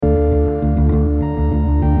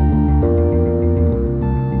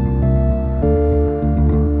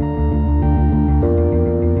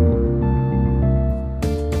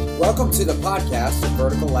Welcome to the podcast of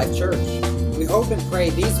Vertical Life Church. We hope and pray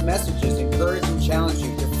these messages encourage and challenge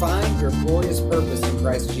you to find your glorious purpose in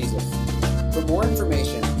Christ Jesus. For more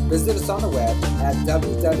information, visit us on the web at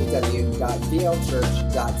www.vlchurch.tv.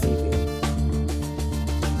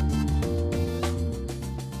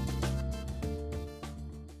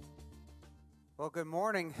 Well, good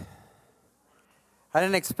morning. I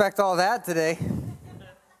didn't expect all that today.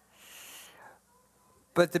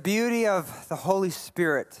 But the beauty of the Holy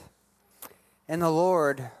Spirit and the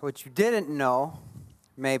Lord, which you didn't know,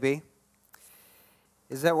 maybe,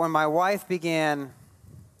 is that when my wife began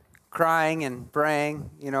crying and praying,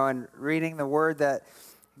 and reading the word that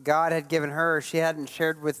God had given her, she hadn't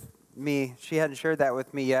shared that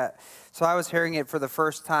with me yet. So I was hearing it for the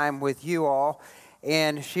first time with you all.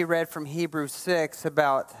 And she read from Hebrews 6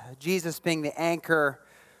 about Jesus being the anchor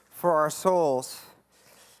for our souls,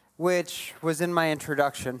 which was in my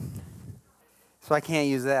introduction. So I can't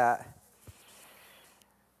use that.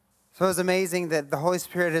 So it was amazing that the Holy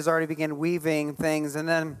Spirit has already begun weaving things. And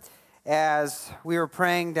then as we were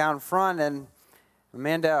praying down front, and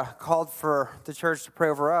Amanda called for the church to pray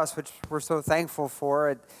over us, which we're so thankful for.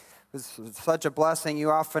 It was such a blessing. You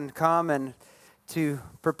often come and to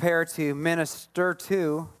prepare to minister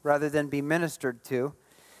to rather than be ministered to.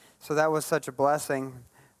 So that was such a blessing.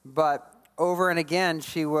 But over and again,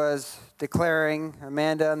 she was declaring,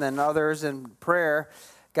 Amanda and then others in prayer,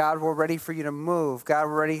 God, we're ready for you to move. God,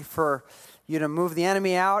 we're ready for you to move the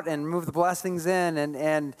enemy out and move the blessings in.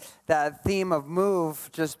 And that theme of move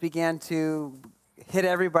just began to hit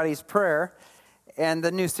everybody's prayer. And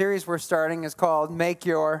the new series we're starting is called Make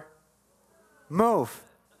Your Move.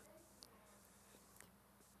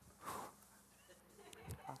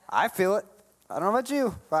 I feel it. I don't know about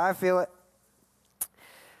you, but I feel it.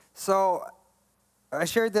 So I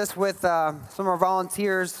shared this with some of our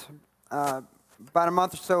volunteers about a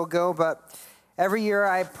month or so ago, but every year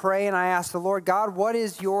I pray and I ask the Lord, God, what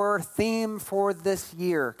is your theme for this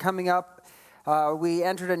year coming up? We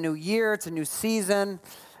entered a new year. It's a new season.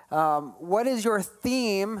 What is your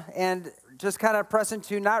theme? And just kind of press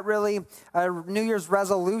into not really a New Year's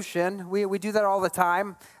resolution. We do that all the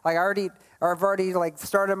time. Like I've already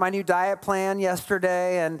started my new diet plan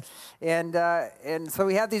yesterday, and so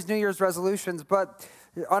we have these New Year's resolutions. But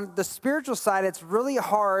on the spiritual side, it's really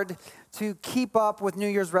hard to keep up with New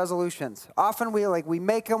Year's resolutions. Often we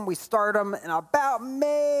make them, we start them, and about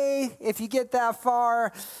May, if you get that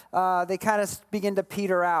far, they kind of begin to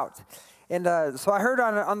peter out. And so I heard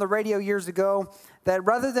on the radio years ago that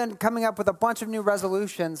rather than coming up with a bunch of new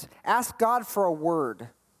resolutions, ask God for a word,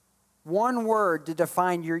 one word to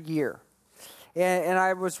define your year. And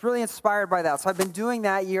I was really inspired by that. So I've been doing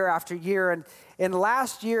that year after year. And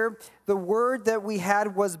last year, the word that we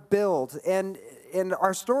had was build. And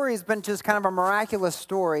our story has been just kind of a miraculous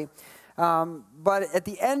story. But at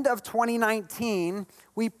the end of 2019,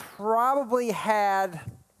 we probably had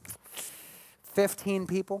 15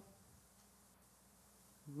 people.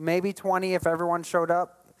 Maybe 20 if everyone showed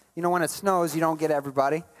up. When it snows, you don't get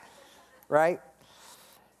everybody, right?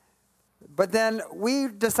 But then we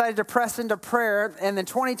decided to press into prayer, and then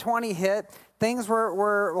 2020 hit. Things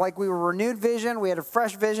were like we were renewed vision. We had a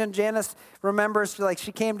fresh vision. Janice remembers,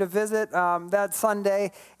 she came to visit that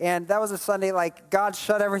Sunday, and that was a Sunday God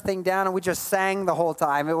shut everything down, and we just sang the whole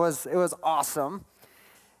time. It was awesome.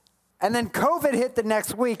 And then COVID hit the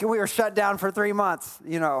next week, and we were shut down for 3 months,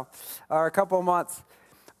 or a couple of months.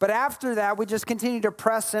 But after that, we just continued to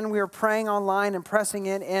press in. We were praying online and pressing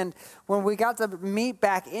in. And when we got to meet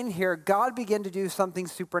back in here, God began to do something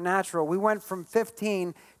supernatural. We went from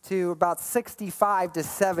 15 to about 65 to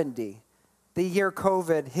 70 the year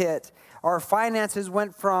COVID hit. Our finances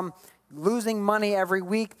went from losing money every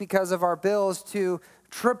week because of our bills to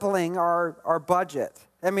tripling our budget.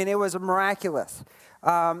 I mean, it was miraculous.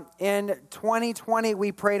 In 2020,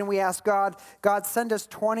 we prayed and we asked God, send us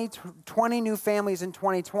 20 new families in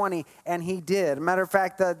 2020, and he did. Matter of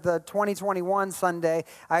fact, the 2021 Sunday,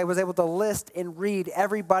 I was able to list and read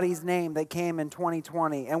everybody's name that came in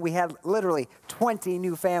 2020, and we had literally 20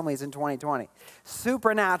 new families in 2020.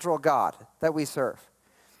 Supernatural God that we serve.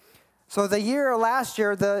 So last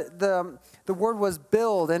year, the word was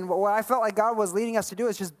build. And what I felt like God was leading us to do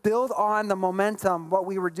is just build on the momentum, what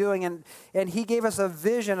we were doing. And he gave us a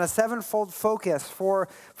vision, a sevenfold focus for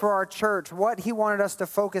our church, what he wanted us to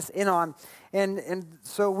focus in on. And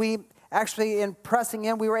so we actually, in pressing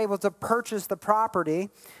in, we were able to purchase the property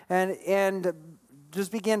and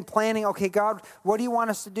just began planning, okay, God, what do you want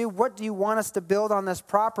us to do? What do you want us to build on this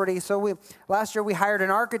property? So last year we hired an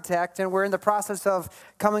architect, and we're in the process of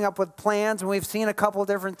coming up with plans, and we've seen a couple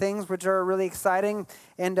different things which are really exciting,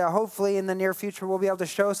 and hopefully in the near future we'll be able to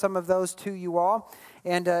show some of those to you all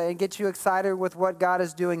and get you excited with what God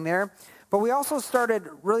is doing there. But we also started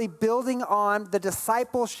really building on the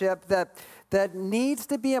discipleship that needs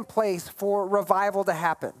to be in place for revival to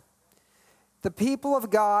happen. The people of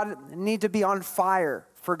God need to be on fire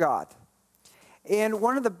for God. And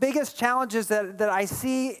one of the biggest challenges that I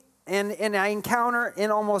see and I encounter in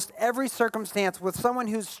almost every circumstance with someone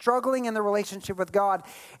who's struggling in the relationship with God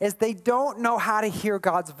is they don't know how to hear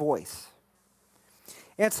God's voice.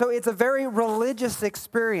 And so it's a very religious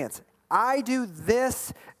experience. I do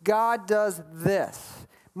this, God does this.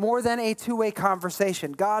 More than a two-way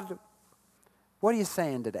conversation. God, what are you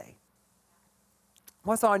saying today?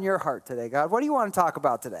 What's on your heart today, God? What do you want to talk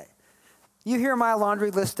about today? You hear my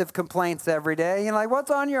laundry list of complaints every day. You're like,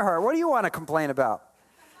 what's on your heart? What do you want to complain about?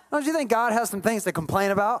 Don't you think God has some things to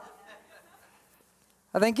complain about?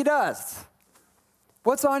 I think he does.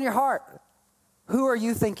 What's on your heart? Who are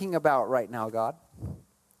you thinking about right now, God?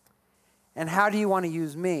 And how do you want to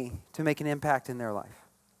use me to make an impact in their life?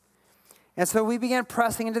 And so we began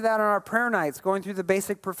pressing into that on our prayer nights, going through the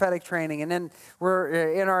basic prophetic training. And then we're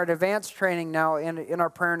in our advanced training now in our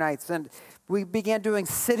prayer nights. And we began doing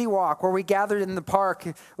City Walk, where we gathered in the park.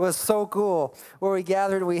 It was so cool. Where we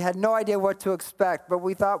gathered, we had no idea what to expect. But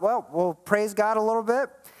we thought, well, we'll praise God a little bit.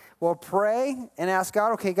 We'll pray and ask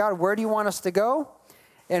God, okay, God, where do you want us to go?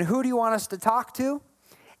 And who do you want us to talk to?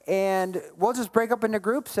 And we'll just break up into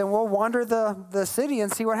groups and we'll wander the city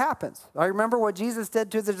and see what happens. I remember what Jesus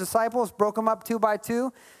did to the disciples, broke them up 2 by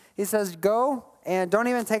 2. He says, go and don't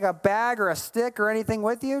even take a bag or a stick or anything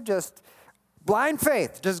with you. Just blind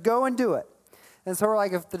faith. Just go and do it. And so we're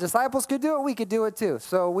like, if the disciples could do it, we could do it too.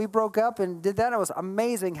 So we broke up and did that. It was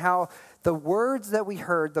amazing how the words that we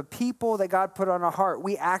heard, the people that God put on our heart,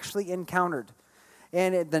 we actually encountered.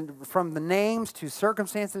 And then from the names to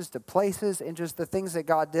circumstances to places and just the things that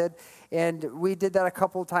God did. And we did that a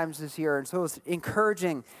couple of times this year. And so it was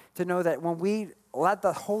encouraging to know that when we let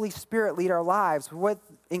the Holy Spirit lead our lives, what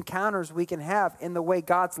encounters we can have in the way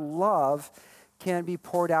God's love can be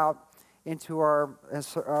poured out into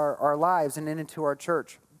our lives and into our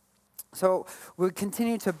church. So we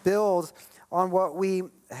continue to build on what we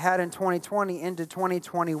had in 2020 into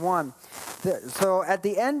 2021. So at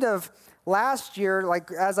the end of last year,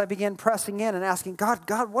 like as I began pressing in and asking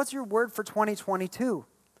God, what's your word for 2022?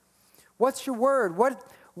 What's your word?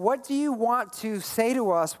 What do you want to say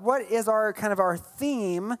to us? What is our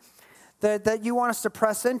theme that you want us to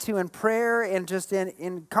press into in prayer and just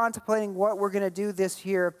in contemplating what we're going to do this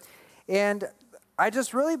year? And I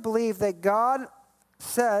just really believe that God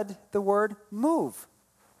said the word move.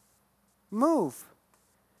 Move.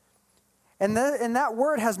 And that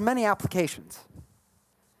word has many applications.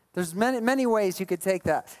 There's many ways you could take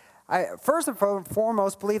that. I first and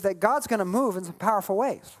foremost believe that God's going to move in some powerful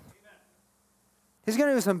ways. He's going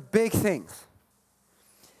to do some big things.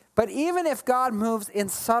 But even if God moves in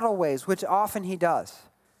subtle ways, which often he does,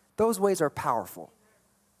 those ways are powerful.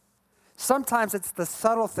 Sometimes it's the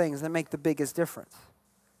subtle things that make the biggest difference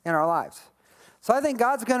in our lives. So I think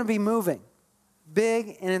God's going to be moving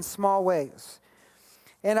big and in small ways.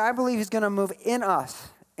 And I believe he's going to move in us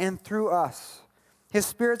and through us. His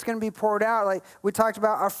Spirit's going to be poured out. Like we talked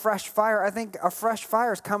about a fresh fire. I think a fresh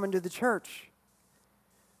fire is coming to the church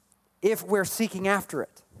if we're seeking after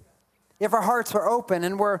it. If our hearts are open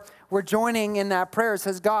and we're joining in that prayer, it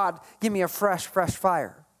says, God, give me a fresh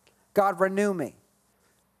fire. God, renew me.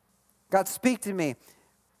 God, speak to me.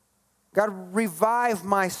 God, revive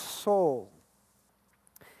my soul.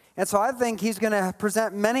 And so I think he's going to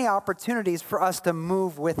present many opportunities for us to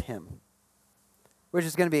move with him, which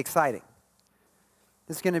is going to be exciting.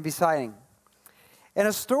 It's going to be exciting. And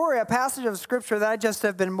a passage of Scripture that I just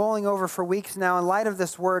have been mulling over for weeks now in light of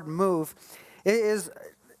this word move,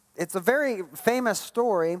 it's a very famous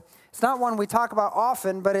story. It's not one we talk about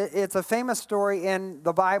often, but it's a famous story in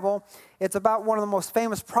the Bible. It's about one of the most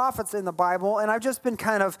famous prophets in the Bible. And I've just been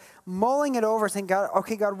kind of mulling it over, saying, God,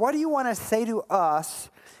 what do you want to say to us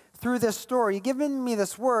through this story? You've given me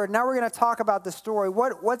this word. Now we're going to talk about the story.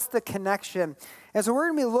 What's the connection? And so we're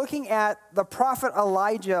going to be looking at the prophet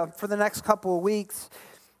Elijah for the next couple of weeks.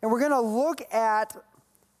 And we're going to look at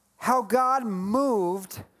how God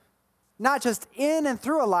moved, not just in and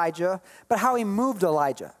through Elijah, but how he moved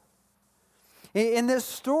Elijah. In this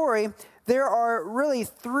story, there are really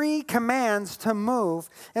 3 commands to move.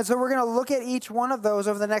 And so we're going to look at each one of those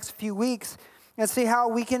over the next few weeks and see how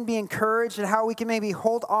we can be encouraged and how we can maybe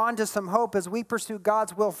hold on to some hope as we pursue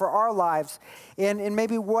God's will for our lives and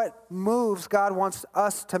maybe what moves God wants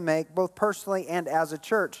us to make, both personally and as a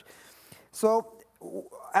church. So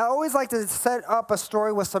I always like to set up a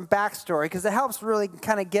story with some backstory because it helps really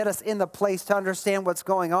kind of get us in the place to understand what's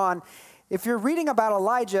going on. If you're reading about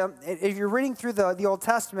Elijah, if you're reading through the Old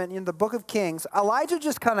Testament in the book of Kings, Elijah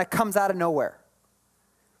just kind of comes out of nowhere.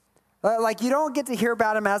 Like you don't get to hear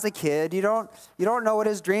about him as a kid. You don't know what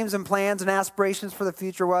his dreams and plans and aspirations for the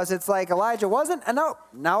future was. It's like Elijah wasn't, and no,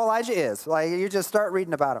 now Elijah is. Like you just start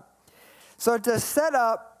reading about him. So to set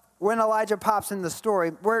up when Elijah pops in the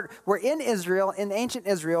story, we're in Israel, in ancient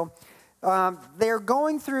Israel. They're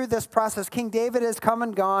going through this process. King David has come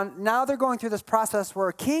and gone. Now they're going through this process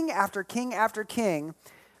where king after king after king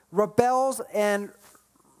rebels and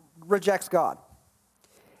rejects God.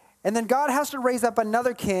 And then God has to raise up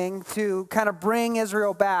another king to kind of bring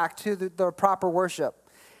Israel back to the proper worship.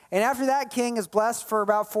 And after that king is blessed for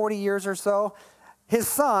about 40 years or so, his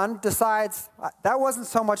son decides, that wasn't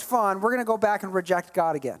so much fun. We're going to go back and reject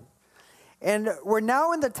God again. And we're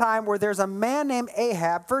now in the time where there's a man named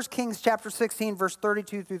Ahab, 1 Kings chapter 16, verse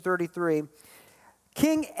 32 through 33.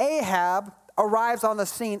 King Ahab arrives on the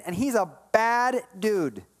scene, and he's a bad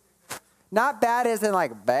dude. Not bad as in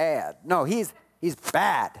like bad. No, he's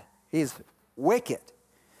bad. He's wicked.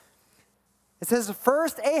 It says,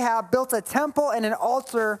 first Ahab built a temple and an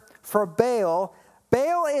altar for Baal.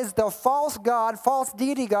 Baal is the false god, false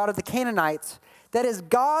deity god of the Canaanites. That is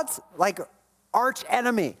God's like arch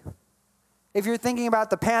enemy. If you're thinking about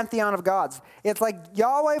the pantheon of gods, it's like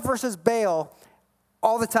Yahweh versus Baal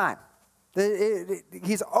all the time.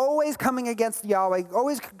 He's always coming against Yahweh,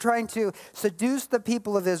 always trying to seduce the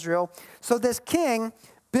people of Israel. So this king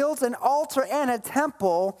builds an altar and a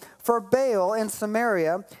temple for Baal in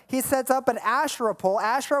Samaria. He sets up an Asherah pole.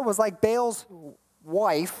 Asherah was like Baal's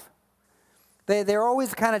wife. They're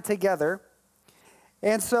always kind of together.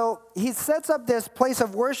 And so he sets up this place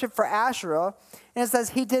of worship for Asherah. And it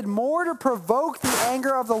says he did more to provoke the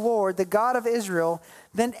anger of the Lord, the God of Israel,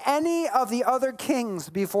 than any of the other kings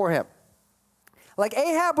before him. Like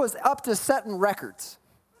Ahab was up to setting records.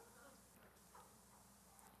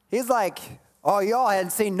 He's like, oh, y'all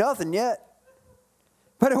hadn't seen nothing yet.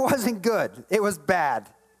 But it wasn't good. It was bad.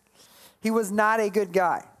 He was not a good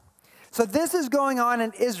guy. So this is going on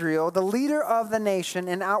in Israel, the leader of the nation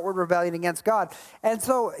in outward rebellion against God. And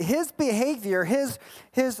so his behavior, his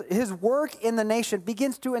work in the nation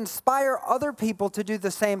begins to inspire other people to do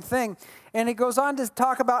the same thing. And it goes on to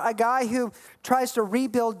talk about a guy who tries to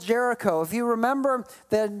rebuild Jericho. If you remember,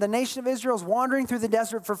 the nation of Israel is wandering through the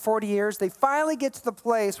desert for 40 years. They finally get to the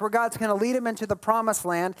place where God's going to lead them into the promised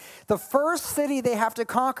land. The first city they have to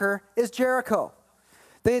conquer is Jericho.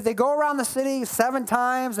 They go around the city 7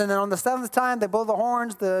 times, and then on the 7th time, they blow the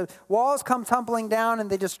horns, the walls come tumbling down,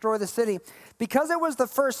 and they destroy the city. Because it was the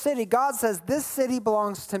first city, God says, this city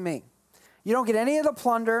belongs to me. You don't get any of the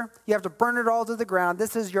plunder. You have to burn it all to the ground.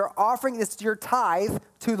 This is your offering. It's your tithe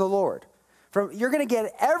to the Lord. You're going to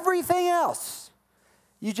get everything else.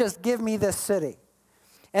 You just give me this city.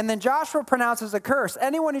 And then Joshua pronounces a curse.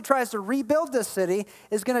 Anyone who tries to rebuild this city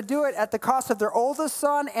is going to do it at the cost of their oldest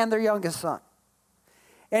son and their youngest son.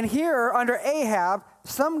 And here, under Ahab,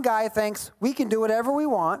 some guy thinks we can do whatever we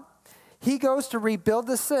want. He goes to rebuild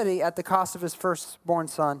the city at the cost of his firstborn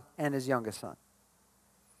son and his youngest son.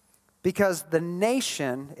 Because the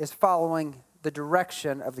nation is following the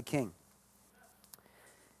direction of the king.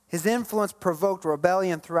 His influence provoked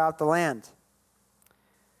rebellion throughout the land.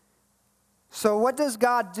 So what does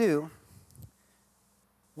God do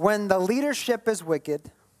when the leadership is wicked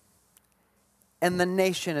and the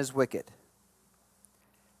nation is wicked?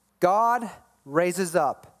 God raises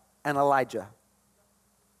up an Elijah.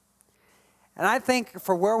 And I think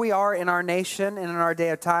for where we are in our nation and in our day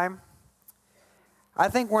of time, I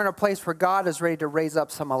think we're in a place where God is ready to raise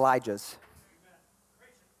up some Elijahs.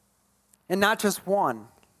 And not just one.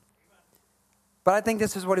 But I think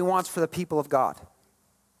this is what he wants for the people of God.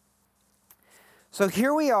 So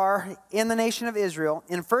here we are in the nation of Israel.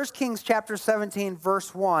 In 1 Kings chapter 17,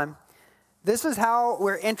 verse 1, this is how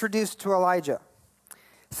we're introduced to Elijah.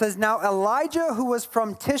 It says, now Elijah, who was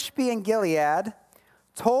from Tishbe in Gilead,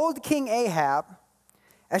 told King Ahab,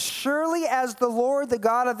 as surely as the Lord, the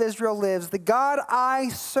God of Israel lives, the God I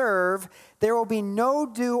serve, there will be no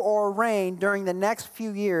dew or rain during the next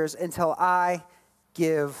few years until I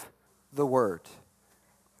give the word.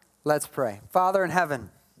 Let's pray. Father in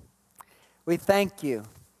heaven, we thank you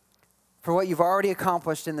for what you've already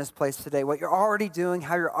accomplished in this place today, what you're already doing,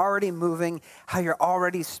 how you're already moving, how you're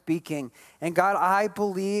already speaking. And God, I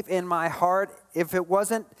believe in my heart, if it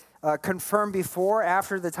wasn't confirmed before,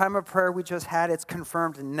 after the time of prayer we just had, it's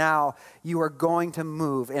confirmed now. You are going to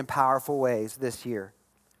move in powerful ways this year.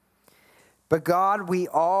 But God, we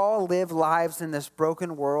all live lives in this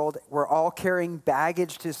broken world. We're all carrying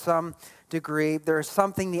baggage to some degree. There's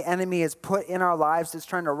something the enemy has put in our lives that's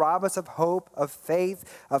trying to rob us of hope, of faith,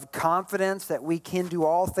 of confidence that we can do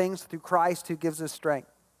all things through Christ who gives us strength.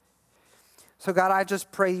 So God, I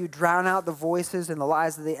just pray you drown out the voices and the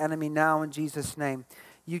lies of the enemy now in Jesus' name.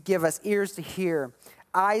 You give us ears to hear,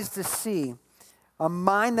 eyes to see, a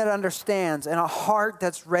mind that understands, and a heart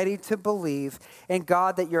that's ready to believe. And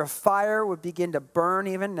God, that your fire would begin to burn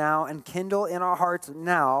even now and kindle in our hearts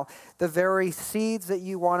now the very seeds that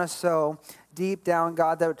you want to sow deep down,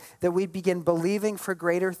 God, that we'd begin believing for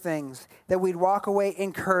greater things, that we'd walk away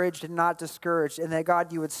encouraged and not discouraged, and that,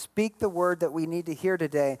 God, you would speak the word that we need to hear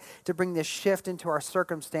today to bring this shift into our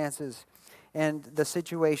circumstances and the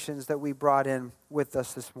situations that we brought in with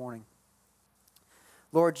us this morning.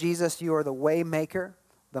 Lord Jesus, you are the way maker,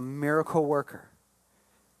 the miracle worker.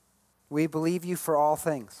 We believe you for all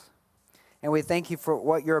things, and we thank you for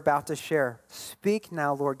what you're about to share. Speak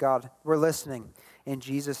now, Lord God. We're listening in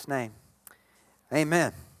Jesus' name.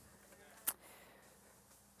 Amen.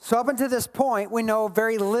 So up until this point, we know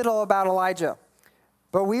very little about Elijah.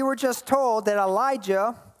 But we were just told that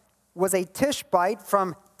Elijah was a Tishbite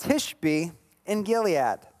from Tishbe in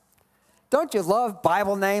Gilead. Don't you love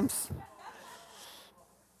Bible names?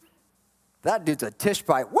 That dude's a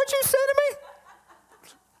Tishbite. What'd you say to me?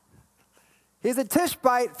 He's a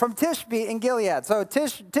Tishbite from Tishbe in Gilead. So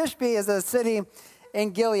Tishbe is a city in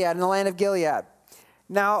Gilead, in the land of Gilead.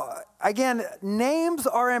 Now, again, names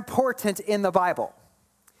are important in the Bible.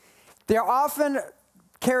 They often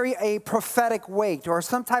carry a prophetic weight or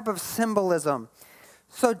some type of symbolism.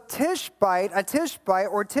 So Tishbite, a Tishbite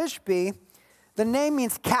or Tishbe, the name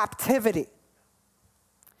means captivity.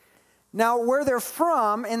 Now, where they're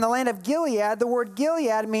from, in the land of Gilead, the word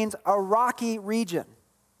Gilead means a rocky region.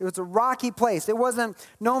 It was a rocky place. It wasn't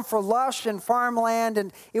known for lush and farmland,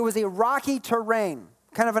 and it was a rocky terrain,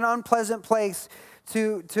 kind of an unpleasant place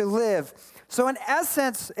to live. So in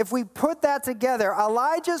essence, if we put that together,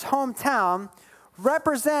 Elijah's hometown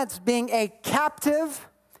represents being a captive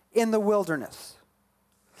in the wilderness,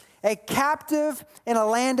 a captive in a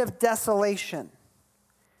land of desolation.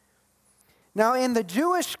 Now, in the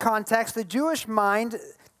Jewish context, the Jewish mind,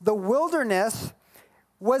 the wilderness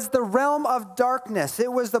was the realm of darkness.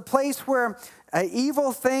 It was the place where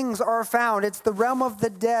evil things are found. It's the realm of the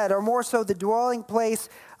dead, or more so, the dwelling place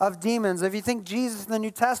of demons. If you think Jesus in the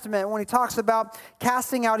New Testament, when he talks about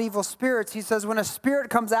casting out evil spirits, he says when a spirit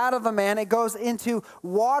comes out of a man, it goes into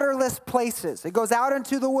waterless places. It goes out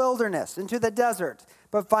into the wilderness, into the desert,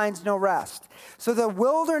 but finds no rest. So the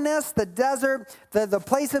wilderness, the desert, the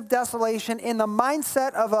place of desolation, in the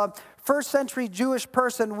mindset of a first century Jewish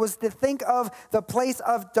person was to think of the place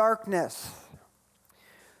of darkness.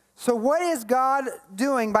 So what is God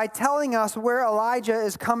doing by telling us where Elijah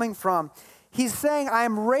is coming from? He's saying,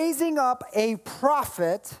 I'm raising up a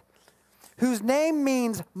prophet whose name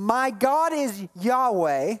means, my God is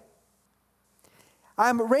Yahweh.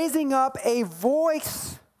 I'm raising up a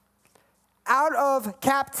voice out of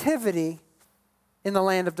captivity in the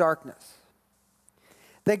land of darkness.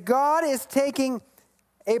 That God is taking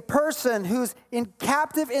a person who's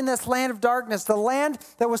captive in this land of darkness, the land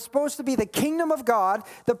that was supposed to be the kingdom of God,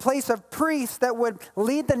 the place of priests that would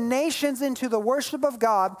lead the nations into the worship of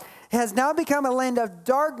God, has now become a land of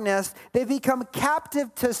darkness. They've become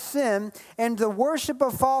captive to sin and the worship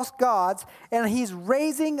of false gods, and he's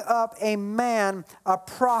raising up a man, a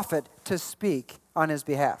prophet, to speak on his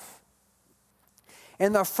behalf.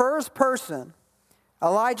 And the first person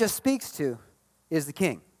Elijah speaks to is the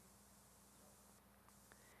king.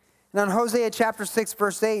 Now in Hosea chapter 6,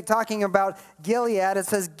 verse 8, talking about Gilead, it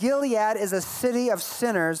says, Gilead is a city of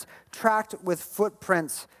sinners tracked with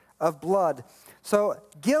footprints of blood. So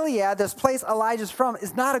Gilead, this place Elijah's from,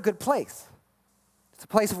 is not a good place. It's a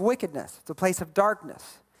place of wickedness. It's a place of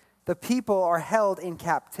darkness. The people are held in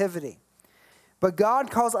captivity. But God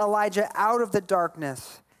calls Elijah out of the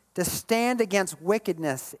darkness to stand against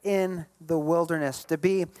wickedness in the wilderness, to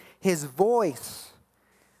be his voice,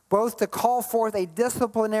 both to call forth a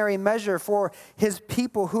disciplinary measure for his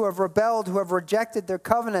people who have rebelled, who have rejected their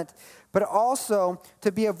covenant, but also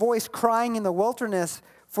to be a voice crying in the wilderness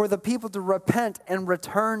for the people to repent and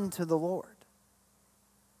return to the Lord.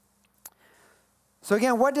 So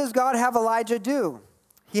again, what does God have Elijah do?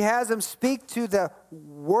 He has him speak to the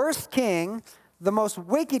worst king, the most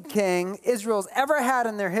wicked king Israel's ever had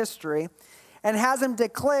in their history, and has him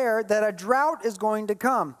declare that a drought is going to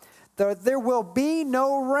come. There will be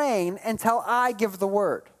no rain until I give the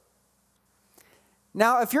word.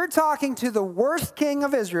 Now, if you're talking to the worst king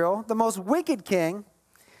of Israel, the most wicked king,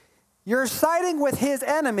 you're siding with his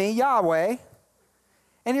enemy, Yahweh,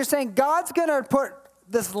 and you're saying, God's going to put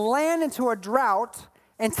this land into a drought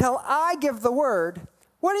until I give the word.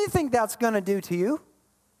 What do you think that's going to do to you?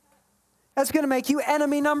 That's going to make you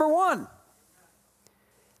enemy number one.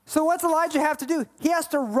 So what's Elijah have to do? He has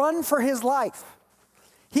to run for his life.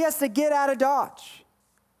 He has to get out of Dodge.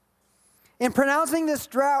 In pronouncing this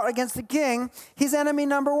drought against the king, he's enemy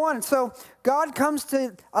number one. So God comes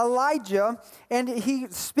to Elijah, and he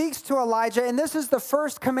speaks to Elijah, and this is the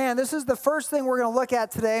first command. This is the first thing we're going to look at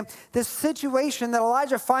today, this situation that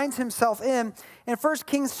Elijah finds himself in. In 1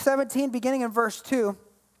 Kings 17, beginning in verse 2,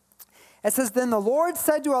 it says, Then the Lord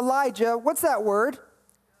said to Elijah, what's that word?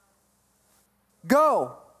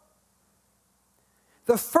 Go.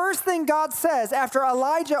 The first thing God says after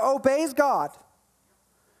Elijah obeys God,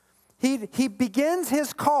 he begins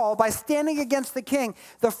his call by standing against the king.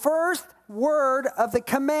 The first word of the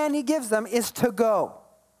command he gives them is to go.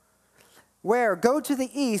 Where? Go to the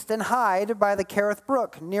east and hide by the Kerith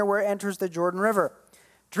brook, near where it enters the Jordan River.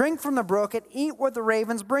 Drink from the brook and eat what the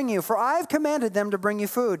ravens bring you, for I have commanded them to bring you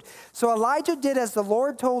food. So Elijah did as the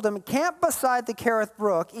Lord told him, camp beside the Kerith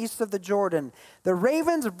brook, east of the Jordan. The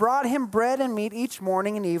ravens brought him bread and meat each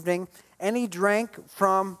morning and evening, and he drank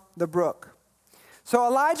from the brook. So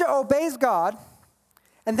Elijah obeys God,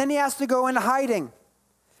 and then he has to go into hiding.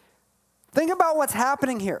 Think about what's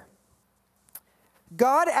happening here.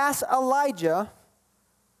 God asks Elijah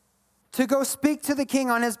to go speak to the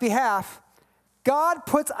king on his behalf. God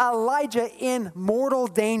puts Elijah in mortal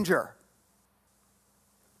danger.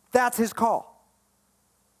 That's his call.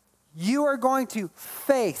 You are going to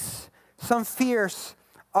face some fierce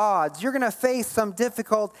odds. You're going to face some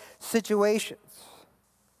difficult situations.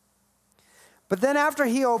 But then after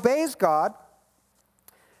he obeys God,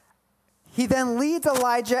 he then leads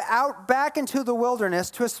Elijah out back into the wilderness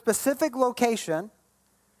to a specific location,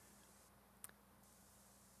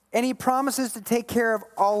 and he promises to take care of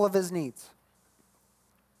all of his needs.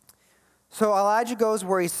 So Elijah goes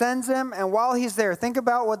where he sends him, and while he's there, think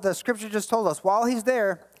about what the scripture just told us. While he's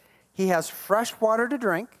there, he has fresh water to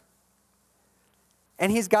drink,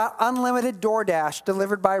 and he's got unlimited DoorDash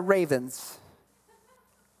delivered by ravens.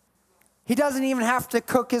 He doesn't even have to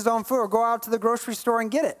cook his own food or go out to the grocery store and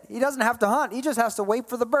get it. He doesn't have to hunt. He just has to wait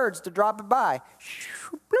for the birds to drop it by.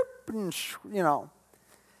 You know.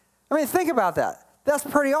 I mean, think about that. That's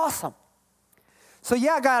pretty awesome. So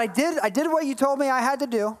yeah, God, I did what you told me I had to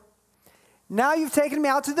do. Now you've taken me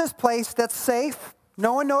out to this place that's safe.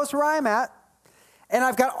 No one knows where I'm at. And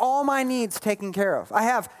I've got all my needs taken care of. I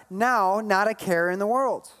have now not a care in the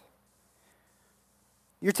world.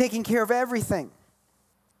 You're taking care of everything.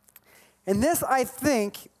 And this, I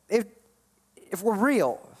think, if we're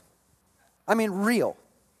real, I mean real,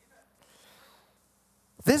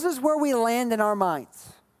 this is where we land in our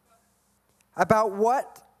minds about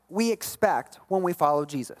what we expect when we follow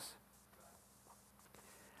Jesus.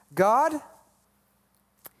 God,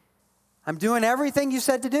 I'm doing everything you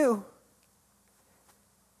said to do.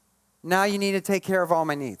 Now you need to take care of all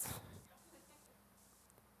my needs.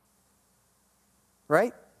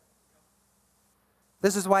 Right?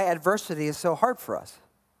 This is why adversity is so hard for us.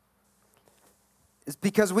 It's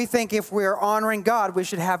because we think if we're honoring God, we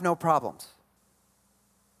should have no problems.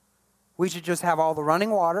 We should just have all the running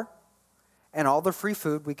water and all the free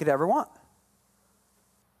food we could ever want.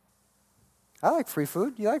 I like free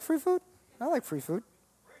food. You like free food? I like free food.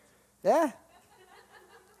 Yeah.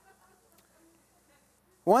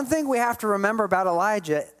 One thing we have to remember about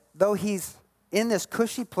Elijah, though he's in this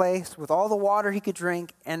cushy place with all the water he could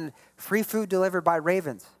drink and free food delivered by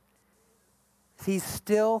ravens, he's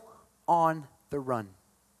still on the run.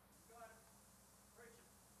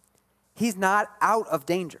 He's not out of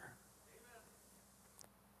danger,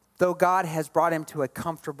 though God has brought him to a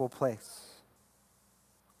comfortable place.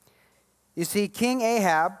 You see, King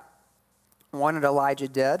Ahab wanted Elijah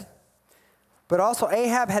dead, but also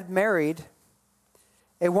Ahab had married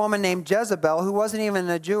a woman named Jezebel, who wasn't even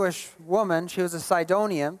a Jewish woman. She was a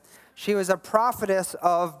Sidonian. She was a prophetess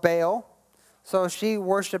of Baal, so she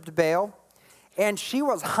worshipped Baal. And she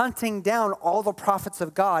was hunting down all the prophets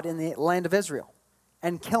of God in the land of Israel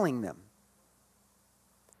and killing them.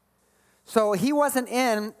 So he wasn't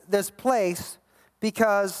in this place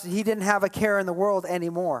because he didn't have a care in the world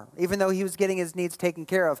anymore, even though he was getting his needs taken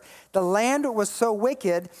care of. The land was so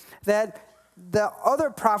wicked that the other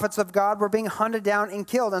prophets of God were being hunted down and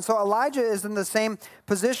killed. And so Elijah is in the same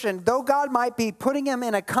position. Though God might be putting him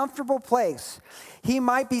in a comfortable place, he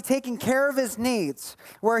might be taking care of his needs,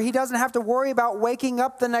 where he doesn't have to worry about waking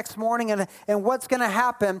up the next morning and what's going to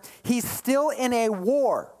happen. He's still in a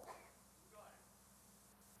war.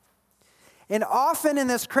 And often in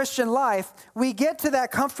this Christian life, we get to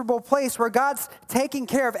that comfortable place where God's taking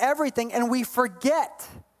care of everything and we forget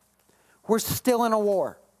we're still in a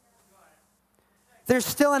war. There's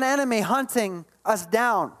still an enemy hunting us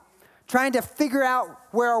down, trying to figure out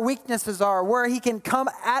where our weaknesses are, where he can come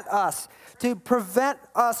at us to prevent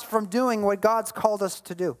us from doing what God's called us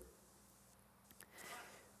to do.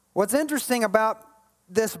 What's interesting about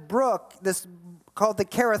this brook, this called the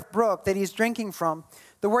Kerith Brook that he's drinking from,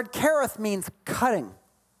 the word Kerith means cutting.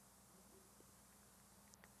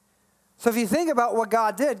 So if you think about what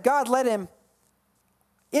God did, God led him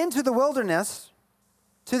into the wilderness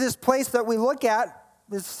to this place that we look at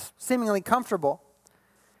is seemingly comfortable.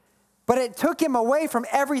 But it took him away from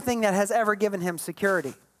everything that has ever given him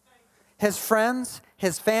security. His friends,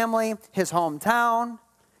 his family, his hometown,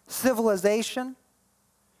 civilization.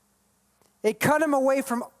 It cut him away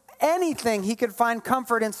from anything he could find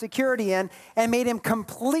comfort and security in and made him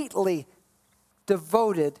completely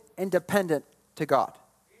devoted and dependent to God.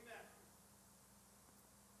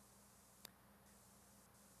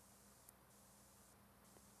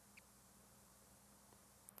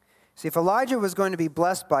 See, if Elijah was going to be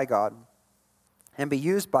blessed by God and be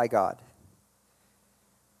used by God,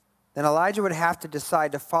 then Elijah would have to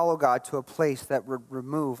decide to follow God to a place that would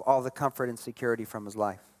remove all the comfort and security from his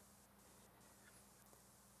life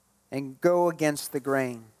and go against the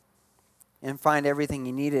grain and find everything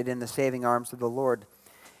he needed in the saving arms of the Lord.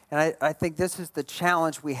 And I think this is the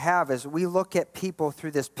challenge we have as we look at people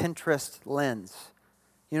through this Pinterest lens.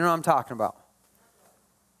 You know what I'm talking about?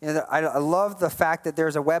 You know, I love the fact that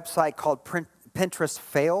there's a website called Pinterest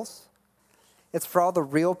Fails. It's for all the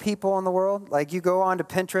real people in the world. Like you go onto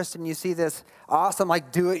Pinterest and you see this awesome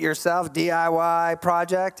like do-it-yourself DIY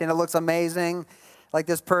project and it looks amazing. Like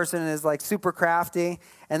this person is like super crafty.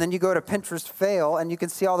 And then you go to Pinterest Fail and you can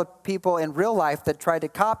see all the people in real life that tried to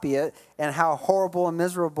copy it and how horrible and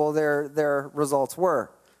miserable their results were.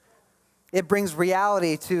 It brings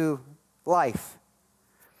reality to life.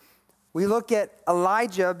 We look at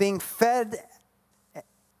Elijah being fed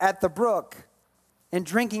at the brook and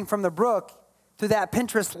drinking from the brook through that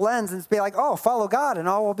Pinterest lens and be like, oh, follow God and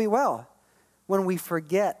all will be well. When we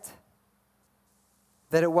forget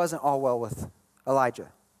that it wasn't all well with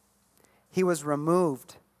Elijah. He was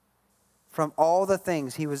removed from all the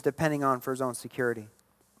things he was depending on for his own security.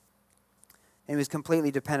 And he was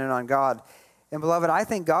completely dependent on God. And beloved, I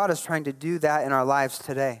think God is trying to do that in our lives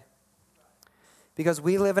today. Because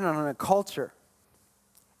we live in a culture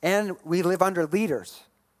and we live under leaders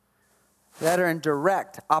that are in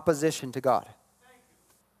direct opposition to God.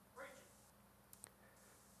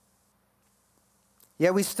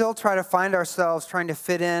 Yet we still try to find ourselves trying to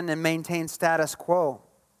fit in and maintain status quo,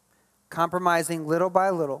 compromising little by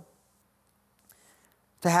little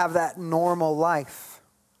to have that normal life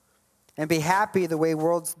and be happy the way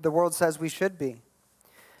the world says we should be.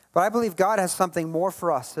 But I believe God has something more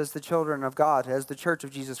for us as the children of God, as the church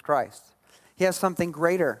of Jesus Christ. He has something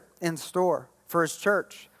greater in store for his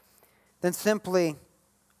church than simply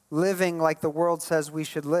living like the world says we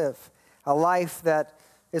should live, a life that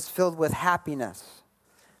is filled with happiness.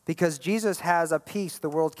 Because Jesus has a peace the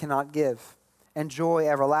world cannot give and joy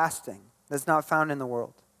everlasting that's not found in the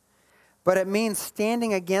world. But it means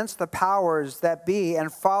standing against the powers that be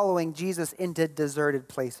and following Jesus into deserted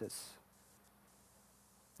places.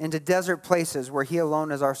 Into desert places where he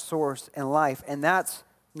alone is our source and life. And that's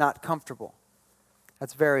not comfortable.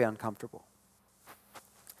 That's very uncomfortable.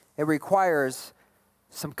 It requires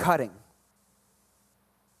some cutting.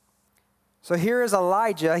 So here is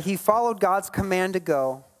Elijah. He followed God's command to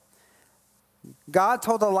go. God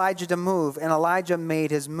told Elijah to move, and Elijah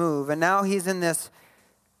made his move. And now he's in this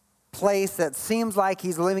place that seems like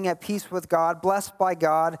he's living at peace with God, blessed by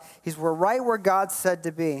God. He's right where God said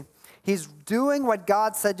to be. He's doing what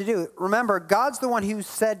God said to do. Remember, God's the one who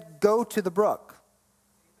said, go to the brook.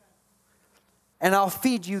 And I'll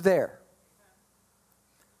feed you there.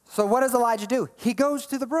 So what does Elijah do? He goes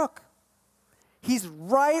to the brook. He's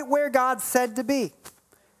right where God said to be.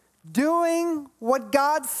 Doing what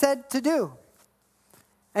God said to do.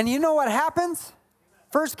 And you know what happens?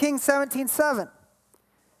 1 Kings 17:7.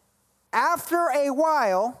 After a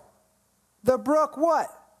while, the brook what?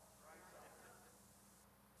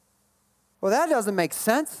 Well, that doesn't make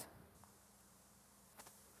sense.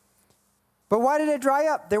 But why did it dry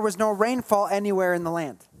up? There was no rainfall anywhere in the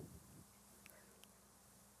land.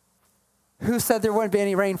 Who said there wouldn't be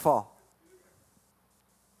any rainfall?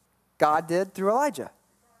 God did through Elijah.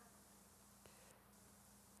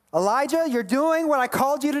 Elijah, you're doing what I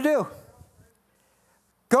called you to do.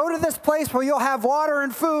 Go to this place where you'll have water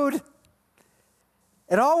and food,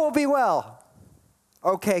 and all will be well.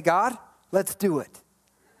 Okay, God, let's do it.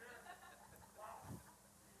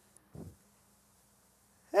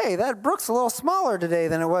 Hey, that brook's a little smaller today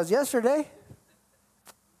than it was yesterday.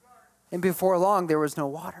 And before long, there was no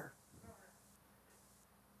water.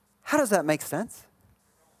 How does that make sense?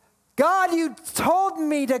 God, you told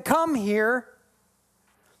me to come here.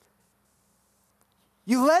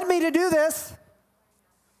 You led me to do this.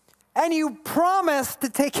 And you promised to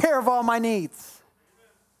take care of all my needs.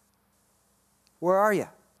 Where are you?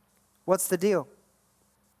 What's the deal?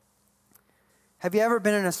 Have you ever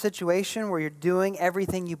been in a situation where you're doing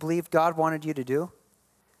everything you believe God wanted you to do,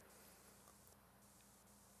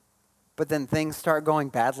 but then things start going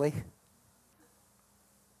badly?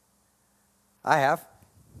 I have.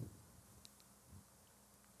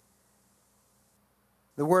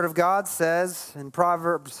 The Word of God says in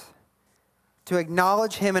Proverbs to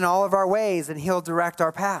acknowledge Him in all of our ways and He'll direct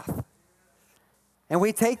our path. And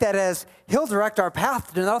we take that as He'll direct our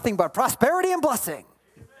path to nothing but prosperity and blessing.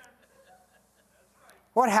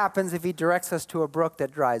 What happens if He directs us to a brook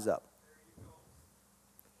that dries up?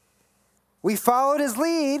 We followed His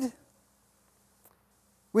lead.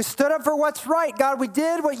 We stood up for what's right. God, we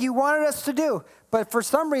did what you wanted us to do. But for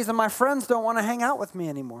some reason, my friends don't want to hang out with me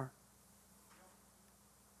anymore.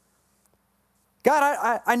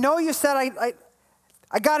 God, I know you said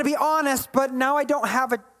I got to be honest, but now I don't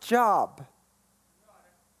have a job.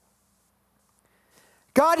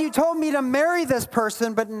 God, you told me to marry this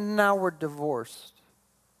person, but now we're divorced.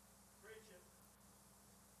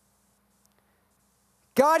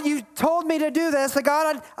 God, you told me to do this.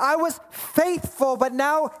 God, I was faithful, but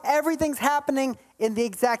now everything's happening in the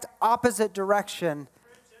exact opposite direction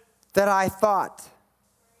that I thought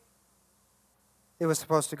it was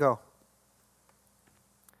supposed to go.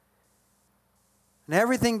 And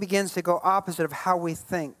everything begins to go opposite of how we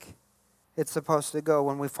think it's supposed to go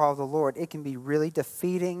when we follow the Lord. It can be really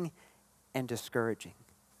defeating and discouraging.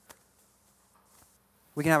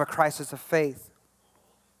 We can have a crisis of faith.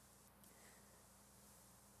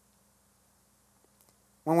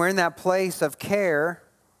 When we're in that place of care,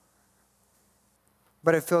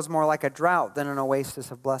 but it feels more like a drought than an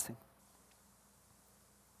oasis of blessing.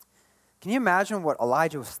 Can you imagine what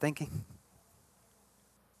Elijah was thinking?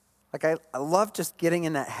 Like, I love just getting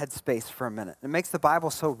in that headspace for a minute. It makes the Bible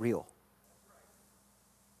so real.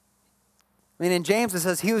 I mean, in James it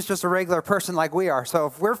says he was just a regular person like we are. So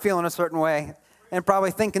if we're feeling a certain way and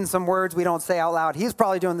probably thinking some words we don't say out loud, he's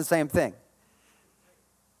probably doing the same thing.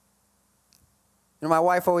 You know, my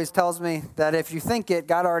wife always tells me that if you think it,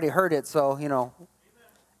 God already heard it. So, you're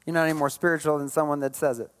not any more spiritual than someone that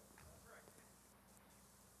says it.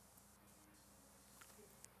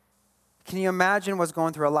 Can you imagine what's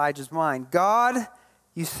going through Elijah's mind? God,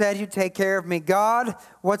 you said you'd take care of me. God,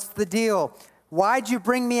 what's the deal? Why'd you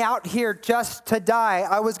bring me out here just to die?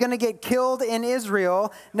 I was going to get killed in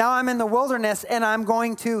Israel. Now I'm in the wilderness and I'm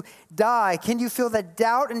going to die. Can you feel the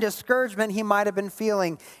doubt and discouragement he might have been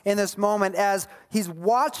feeling in this moment as he's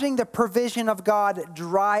watching the provision of God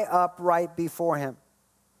dry up right before him?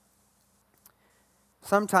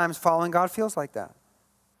 Sometimes following God feels like that.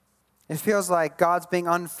 It feels like God's being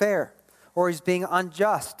unfair, or he's being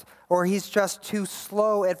unjust, or he's just too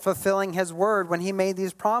slow at fulfilling his word when he made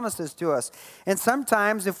these promises to us. And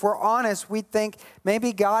sometimes, if we're honest, we think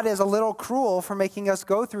maybe God is a little cruel for making us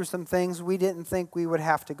go through some things we didn't think we would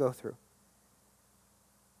have to go through.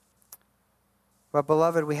 But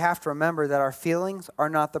beloved, we have to remember that our feelings are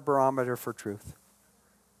not the barometer for truth.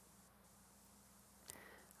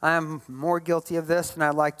 I am more guilty of this than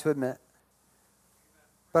I'd like to admit.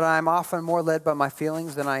 But I'm often more led by my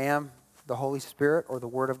feelings than I am the Holy Spirit or the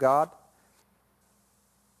Word of God.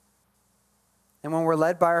 And when we're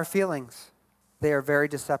led by our feelings, they are very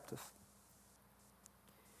deceptive.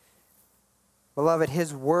 Beloved,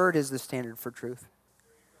 His Word is the standard for truth.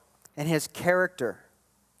 And His character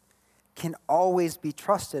can always be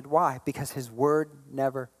trusted. Why? Because His Word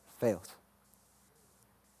never fails.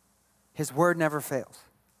 His Word never fails.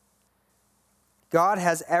 God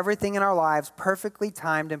has everything in our lives perfectly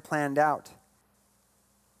timed and planned out.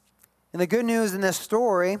 And the good news in this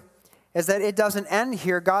story is that it doesn't end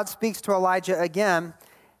here. God speaks to Elijah again,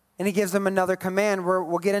 and he gives him another command.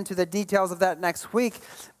 We'll get into the details of that next week,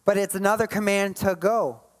 but it's another command to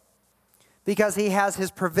go because he has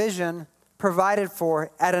his provision provided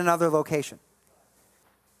for at another location.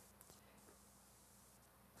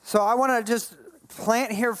 So I want to just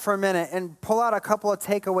plant here for a minute and pull out a couple of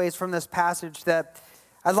takeaways from this passage that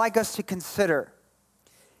I'd like us to consider.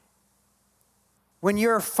 When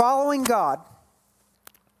you're following God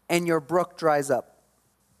and your brook dries up,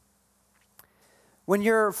 when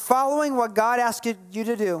you're following what God asked you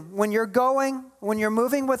to do, when you're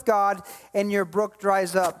moving with God and your brook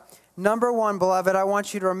dries up, number one, beloved, I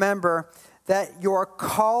want you to remember that your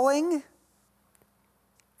calling,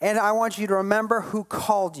 and I want you to remember who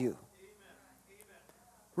called you.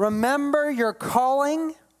 Remember your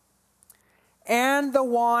calling and the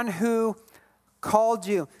one who called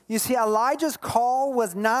you. You see, Elijah's call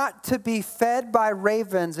was not to be fed by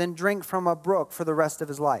ravens and drink from a brook for the rest of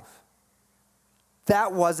his life.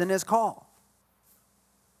 That wasn't his call.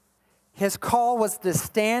 His call was to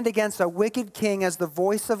stand against a wicked king as the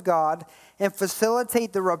voice of God and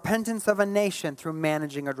facilitate the repentance of a nation through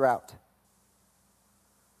managing a drought.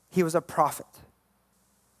 He was a prophet.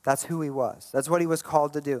 That's who he was. That's what he was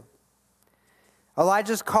called to do.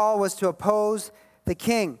 Elijah's call was to oppose the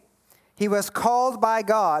king. He was called by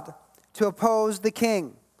God to oppose the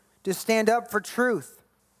king, to stand up for truth.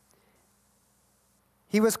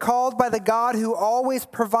 He was called by the God who always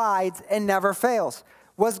provides and never fails.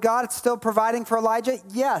 Was God still providing for Elijah?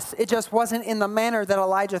 Yes, it just wasn't in the manner that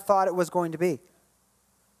Elijah thought it was going to be.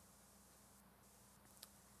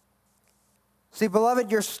 See,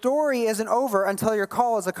 beloved, your story isn't over until your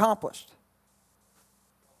call is accomplished.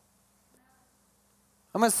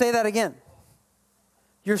 I'm going to say that again.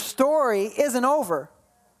 Your story isn't over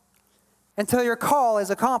until your call is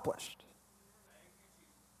accomplished.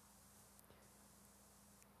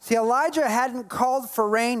 See, Elijah hadn't called for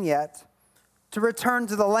rain yet to return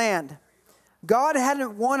to the land. God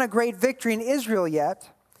hadn't won a great victory in Israel yet,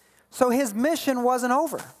 so his mission wasn't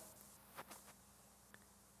over.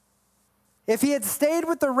 If he had stayed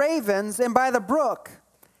with the ravens and by the brook,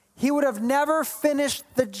 he would have never finished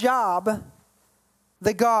the job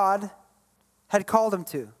that God had called him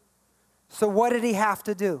to. So what did he have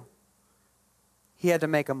to do? He had to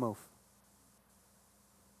make a move.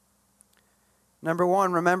 Number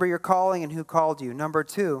one, remember your calling and who called you. Number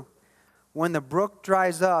two, when the brook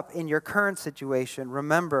dries up in your current situation,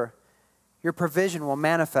 remember your provision will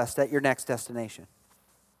manifest at your next destination.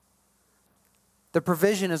 The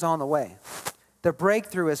provision is on the way. The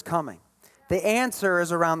breakthrough is coming. The answer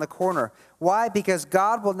is around the corner. Why? Because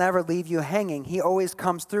God will never leave you hanging. He always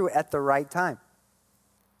comes through at the right time.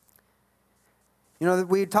 You know,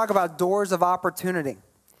 we talk about doors of opportunity.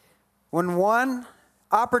 When one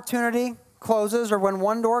opportunity closes or when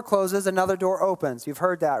one door closes, another door opens. You've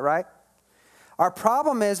heard that, right? Our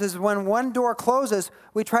problem is when one door closes,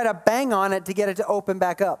 we try to bang on it to get it to open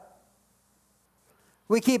back up.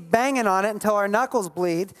 We keep banging on it until our knuckles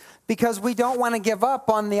bleed because we don't want to give up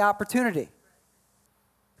on the opportunity.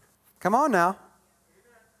 Come on now.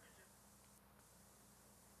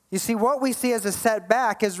 You see, what we see as a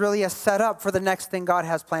setback is really a setup for the next thing God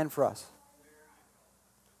has planned for us.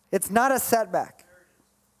 It's not a setback.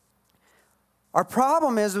 Our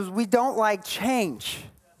problem is we don't like change.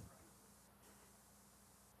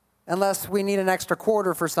 Unless we need an extra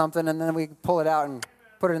quarter for something and then we pull it out and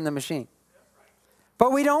put it in the machine.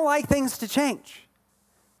 But we don't like things to change.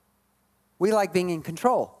 We like being in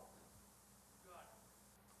control.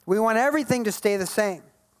 We want everything to stay the same.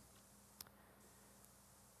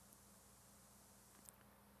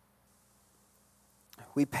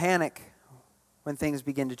 We panic when things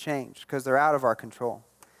begin to change because they're out of our control.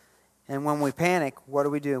 And when we panic,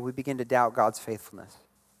 what do? We begin to doubt God's faithfulness.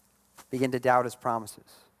 Begin to doubt his promises.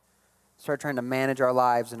 Start trying to manage our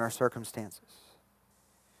lives and our circumstances.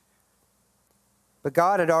 But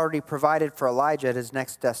God had already provided for Elijah at his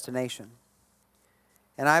next destination.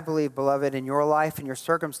 And I believe, beloved, in your life and your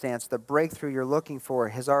circumstance, the breakthrough you're looking for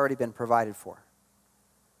has already been provided for.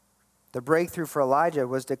 The breakthrough for Elijah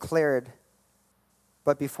was declared,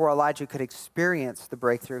 but before Elijah could experience the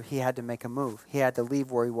breakthrough, he had to make a move. He had to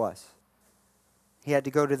leave where he was. He had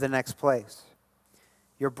to go to the next place.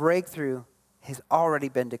 Your breakthrough has already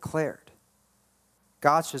been declared.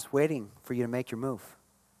 God's just waiting for you to make your move.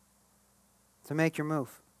 To make your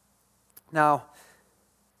move. Now,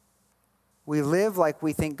 we live like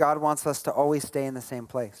we think God wants us to always stay in the same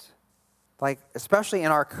place. Like, especially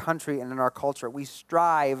in our country and in our culture, we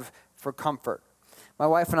strive for comfort. My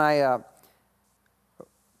wife and I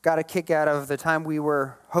got a kick out of the time we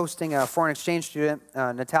were hosting a foreign exchange student.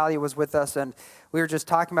 Natalia was with us, and we were just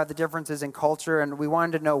talking about the differences in culture, and we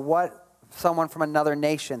wanted to know what someone from another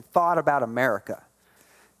nation thought about America.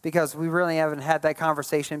 because we really haven't had that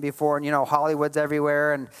conversation before. And, Hollywood's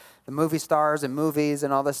everywhere and the movie stars and movies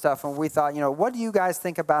and all this stuff. And we thought, what do you guys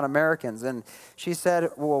think about Americans? And she said,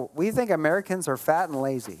 well, we think Americans are fat and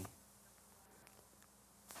lazy.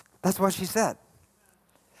 That's what she said.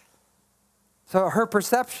 So her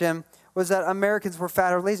perception was that Americans were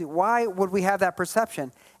fat or lazy. Why would we have that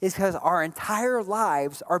perception? It's because our entire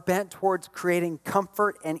lives are bent towards creating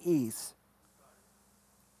comfort and ease.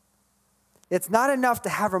 It's not enough to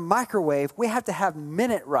have a microwave. We have to have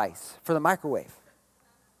minute rice for the microwave.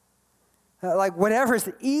 Like whatever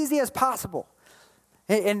is easy as possible.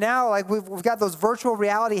 And now like we've got those virtual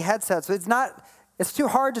reality headsets. So it's too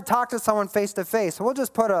hard to talk to someone face to face. So we'll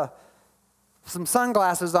just put some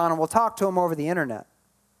sunglasses on and we'll talk to them over the internet.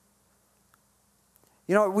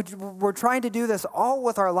 We're trying to do this all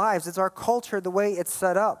with our lives. It's our culture, the way it's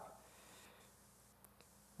set up.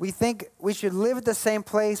 We think we should live at the same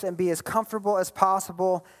place and be as comfortable as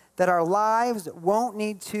possible, that our lives won't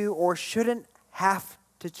need to or shouldn't have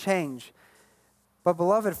to change. But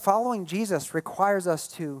beloved, following Jesus requires us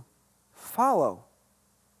to follow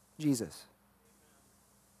Jesus.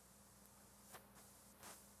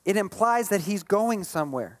 It implies that he's going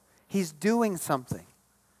somewhere. He's doing something.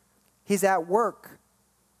 He's at work.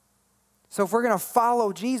 So if we're going to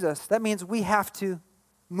follow Jesus, that means we have to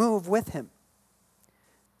move with him.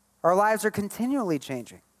 Our lives are continually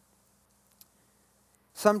changing.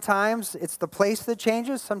 Sometimes it's the place that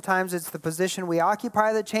changes. Sometimes it's the position we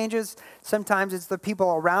occupy that changes. Sometimes it's the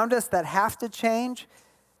people around us that have to change.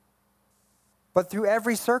 But through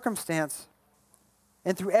every circumstance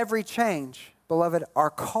and through every change, beloved,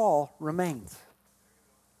 our call remains.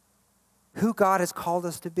 Who God has called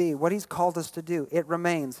us to be, what he's called us to do, it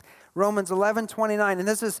remains. Romans 11:29, and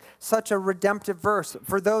this is such a redemptive verse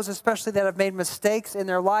for those especially that have made mistakes in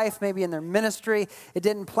their life, maybe in their ministry. It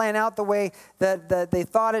didn't plan out the way that they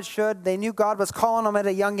thought it should. They knew God was calling them at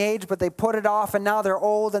a young age, but they put it off, and now they're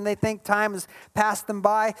old, and they think time has passed them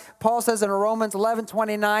by. Paul says in Romans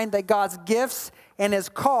 11:29 that God's gifts and his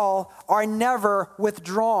call are never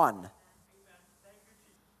withdrawn.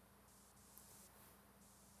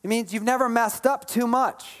 It means you've never messed up too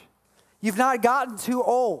much. You've not gotten too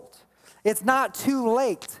old. It's not too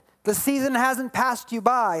late. The season hasn't passed you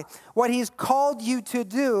by. What he's called you to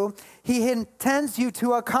do, he intends you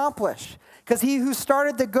to accomplish. Because he who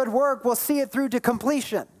started the good work will see it through to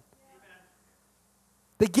completion.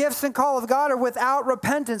 The gifts and call of God are without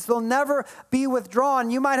repentance. They'll never be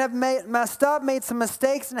withdrawn. You might have messed up, made some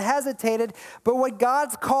mistakes, and hesitated, but what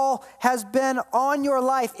God's call has been on your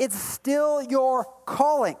life, it's still your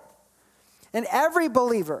calling. And every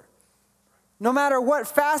believer, no matter what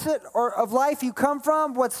facet of life you come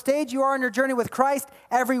from, what stage you are in your journey with Christ,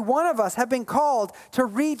 every one of us have been called to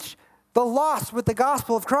reach the lost with the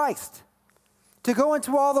gospel of Christ. To go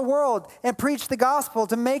into all the world and preach the gospel,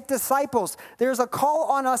 to make disciples. There's a call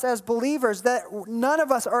on us as believers that none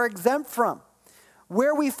of us are exempt from.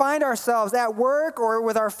 Where we find ourselves, at work or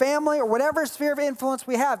with our family or whatever sphere of influence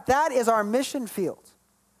we have, that is our mission field.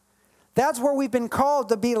 That's where we've been called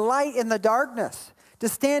to be light in the darkness, to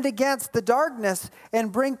stand against the darkness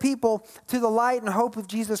and bring people to the light and hope of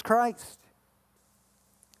Jesus Christ.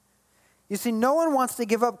 You see, no one wants to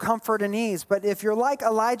give up comfort and ease, but if you're like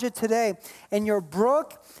Elijah today and your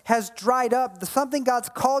brook has dried up, something God's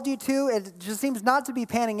called you to, it just seems not to be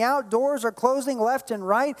panning out, doors are closing left and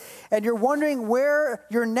right, and you're wondering where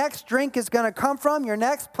your next drink is going to come from, your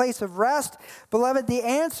next place of rest, beloved, the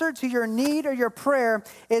answer to your need or your prayer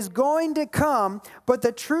is going to come, but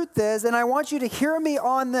the truth is, and I want you to hear me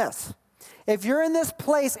on this, if you're in this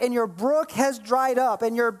place and your brook has dried up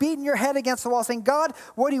and you're beating your head against the wall saying, God,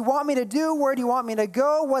 what do you want me to do? Where do you want me to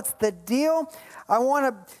go? What's the deal? I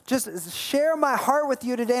want to just share my heart with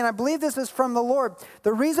you today, and I believe this is from the Lord.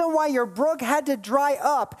 The reason why your brook had to dry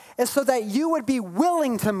up is so that you would be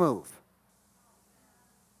willing to move.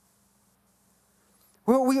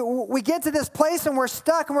 We get to this place and we're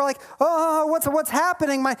stuck and we're like, oh, what's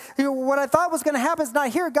happening? What I thought was going to happen is not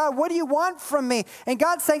here. God, what do you want from me? And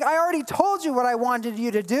God's saying, I already told you what I wanted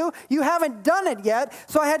you to do. You haven't done it yet.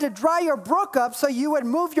 So I had to dry your brook up so you would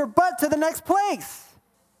move your butt to the next place.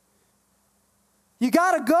 You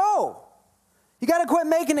got to go. You got to quit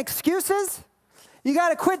making excuses. You got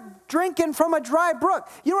to quit drinking from a dry brook.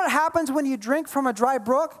 You know what happens when you drink from a dry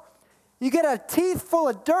brook? You get a teeth full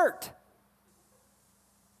of dirt.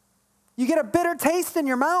 You get a bitter taste in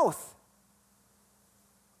your mouth.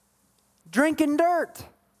 Drinking dirt.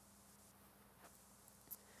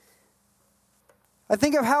 I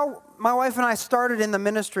think of how my wife and I started in the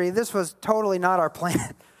ministry. This was totally not our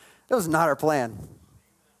plan. It was not our plan.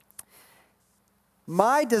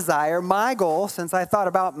 My desire, my goal, since I thought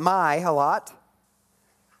about my a lot,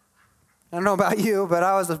 I don't know about you, but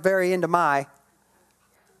I was very into my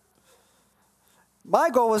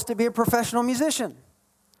goal was to be a professional musician.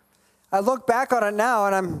 I look back on it now,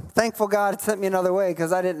 and I'm thankful God sent me another way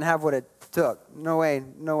because I didn't have what it took. No way,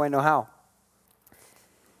 no how.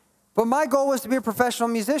 But my goal was to be a professional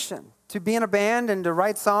musician, to be in a band and to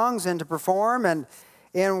write songs and to perform. And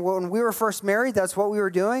when we were first married, that's what we were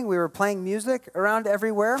doing. We were playing music around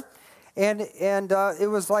everywhere. And it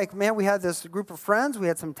was like, man, we had this group of friends. We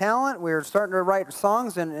had some talent. We were starting to write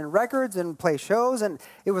songs and records and play shows. And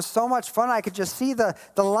it was so much fun. I could just see the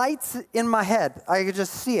lights in my head. I could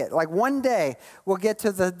just see it. Like one day we'll get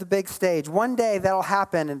to the big stage. One day that'll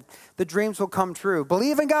happen and the dreams will come true.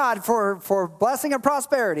 Believe in God for blessing and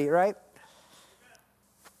prosperity, right?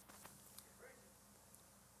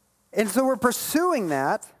 And so we're pursuing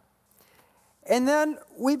that. And then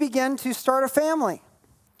we begin to start a family.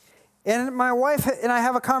 And my wife and I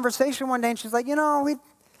have a conversation one day, and she's like, we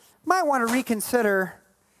might want to reconsider.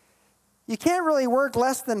 You can't really work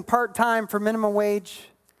less than part-time for minimum wage,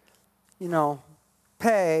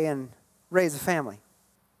 pay and raise a family.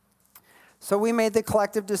 So we made the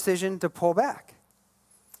collective decision to pull back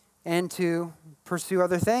and to pursue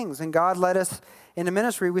other things. And God led us into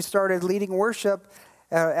ministry. We started leading worship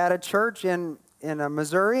at a church in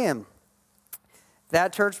Missouri, and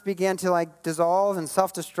that church began to dissolve and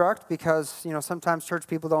self-destruct because, sometimes church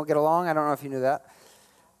people don't get along. I don't know if you knew that.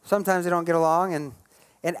 Sometimes they don't get along.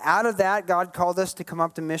 And out of that, God called us to come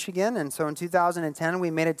up to Michigan. And so in 2010, we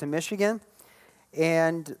made it to Michigan.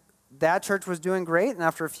 And that church was doing great. And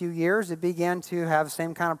after a few years, it began to have the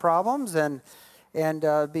same kind of problems and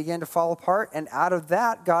began to fall apart. And out of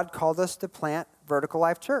that, God called us to plant Vertical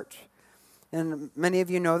Life Church. And many of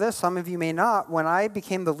you know this, some of you may not. When I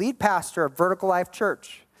became the lead pastor of Vertical Life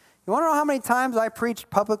Church, you want to know how many times I preached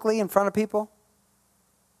publicly in front of people?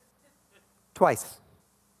 Twice.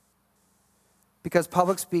 Because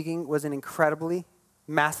public speaking was an incredibly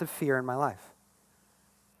massive fear in my life.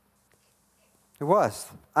 It was.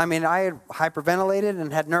 I had hyperventilated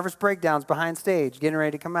and had nervous breakdowns behind stage, getting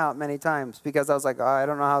ready to come out many times because I was like, I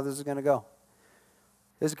don't know how this is going to go.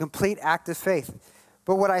 It was a complete act of faith.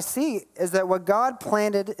 But what I see is that what God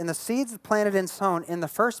planted and the seeds planted and sown in the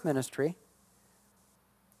first ministry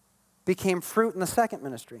became fruit in the second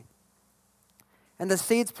ministry. And the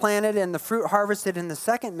seeds planted and the fruit harvested in the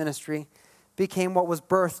second ministry became what was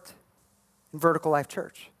birthed in Vertical Life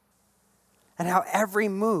Church. And how every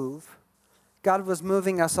move, God was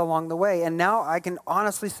moving us along the way. And now I can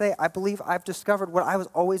honestly say, I believe I've discovered what I was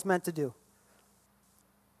always meant to do.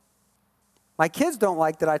 My kids don't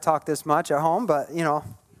like that I talk this much at home, but, I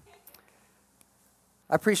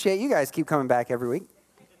appreciate you guys keep coming back every week.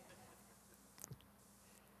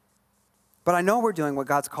 But I know we're doing what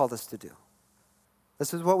God's called us to do.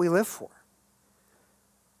 This is what we live for.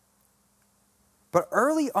 But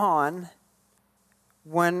early on,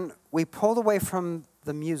 when we pulled away from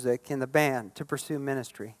the music and the band to pursue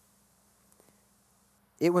ministry,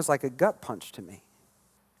 it was like a gut punch to me.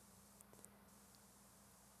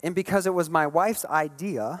 And because it was my wife's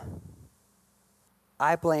idea,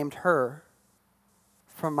 I blamed her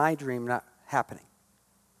for my dream not happening.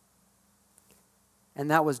 And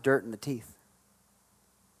that was dirt in the teeth.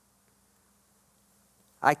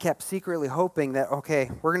 I kept secretly hoping that, okay,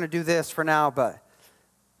 we're going to do this for now, but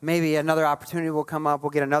maybe another opportunity will come up. We'll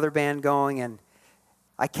get another band going. And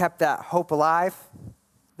I kept that hope alive,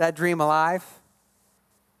 that dream alive,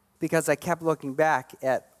 because I kept looking back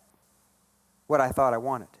at what I thought I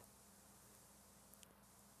wanted.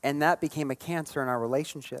 And that became a cancer in our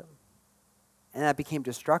relationship. And that became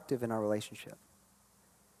destructive in our relationship.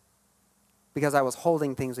 Because I was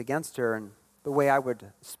holding things against her, and the way I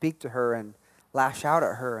would speak to her and lash out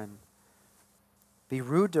at her and be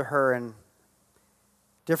rude to her in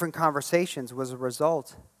different conversations was a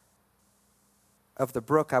result of the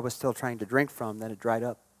brook I was still trying to drink from that had dried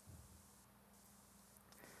up.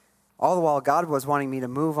 All the while, God was wanting me to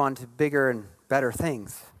move on to bigger and better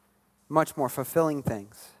things, much more fulfilling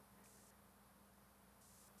things.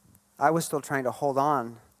 I was still trying to hold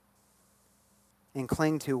on and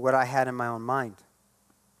cling to what I had in my own mind.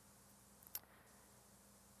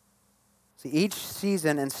 See, each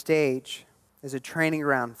season and stage is a training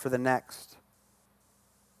ground for the next.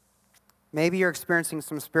 Maybe you're experiencing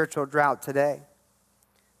some spiritual drought today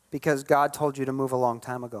because God told you to move a long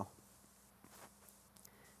time ago.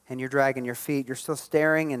 And you're dragging your feet. You're still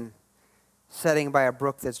staring and sitting by a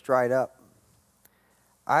brook that's dried up.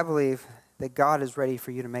 I believe that God is ready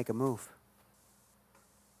for you to make a move.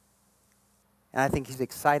 And I think he's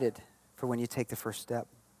excited for when you take the first step.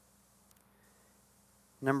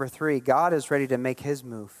 Number 3, God is ready to make his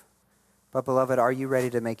move. But beloved, are you ready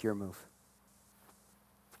to make your move?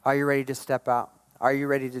 Are you ready to step out? Are you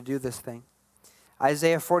ready to do this thing?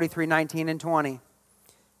 Isaiah 43:19 and 20.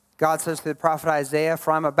 God says to the prophet Isaiah,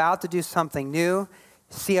 "For I'm about to do something new.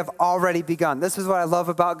 See, I've already begun." This is what I love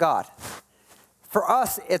about God. For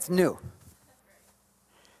us, it's new.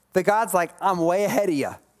 But God's like, I'm way ahead of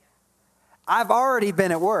you. I've already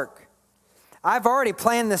been at work. I've already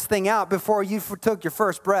planned this thing out before you took your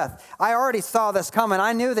first breath. I already saw this coming.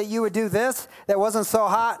 I knew that you would do this that wasn't so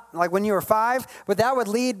hot like when you were 5, but that would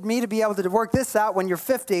lead me to be able to work this out when you're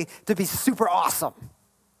 50 to be super awesome.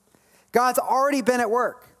 God's already been at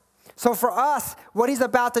work. So for us, what he's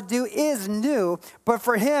about to do is new, but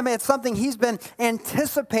for him, it's something he's been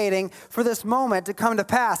anticipating for this moment to come to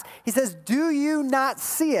pass. He says, do you not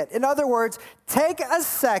see it? In other words, take a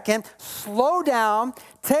second, slow down,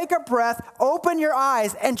 take a breath, open your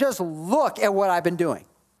eyes, and just look at what I've been doing.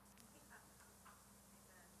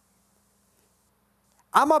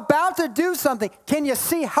 I'm about to do something. Can you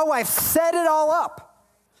see how I've set it all up?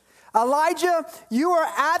 Elijah, you are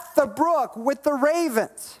at the brook with the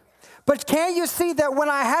ravens. But can't you see that when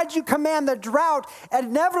I had you command the drought,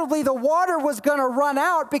 inevitably the water was going to run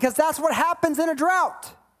out because that's what happens in a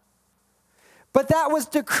drought. But that was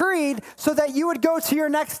decreed so that you would go to your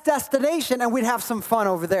next destination and we'd have some fun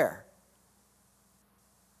over there.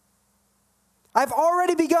 I've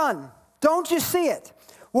already begun. Don't you see it?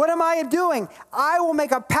 What am I doing? I will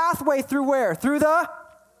make a pathway through where? Through the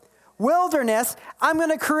wilderness. I'm going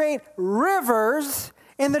to create rivers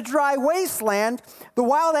in the dry wasteland. The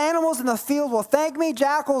wild animals in the field will thank me,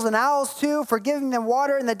 jackals and owls too, for giving them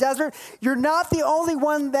water in the desert. You're not the only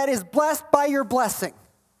one that is blessed by your blessing.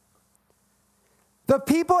 The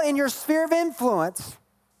people in your sphere of influence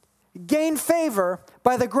gain favor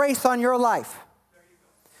by the grace on your life.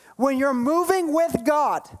 When you're moving with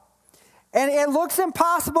God, and it looks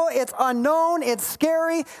impossible, it's unknown, it's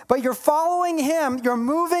scary, but you're following him, you're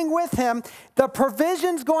moving with him, the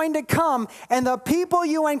provision's going to come, and the people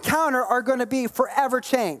you encounter are going to be forever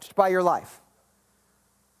changed by your life.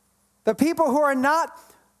 The people who are not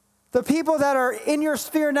the people that are in your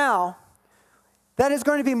sphere now, that is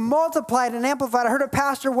going to be multiplied and amplified. I heard a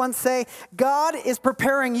pastor once say, God is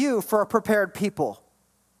preparing you for a prepared people.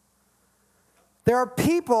 There are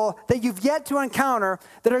people that you've yet to encounter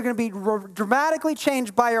that are going to be dramatically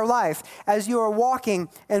changed by your life as you are walking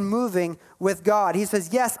and moving with God. He says,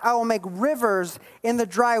 yes, I will make rivers in the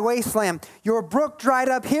dry wasteland. Your brook dried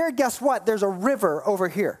up here. Guess what? There's a river over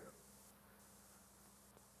here.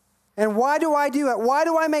 And why do I do it? Why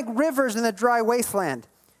do I make rivers in the dry wasteland?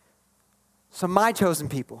 So my chosen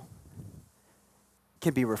people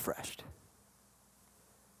can be refreshed.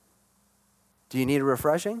 Do you need a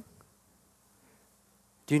refreshing?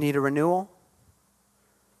 Do you need a renewal?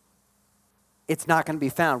 It's not going to be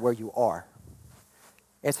found where you are.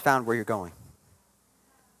 It's found where you're going.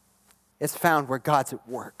 It's found where God's at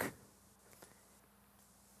work.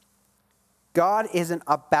 God isn't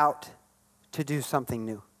about to do something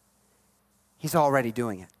new. He's already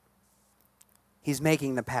doing it. He's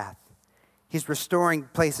making the path. He's restoring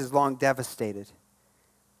places long devastated.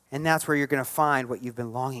 And that's where you're going to find what you've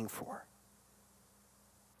been longing for.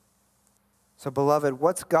 So, beloved,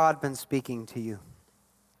 what's God been speaking to you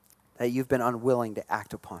that you've been unwilling to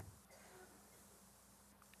act upon?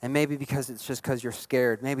 And maybe because it's just because you're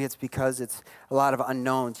scared. Maybe it's because it's a lot of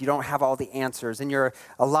unknowns. You don't have all the answers. And you're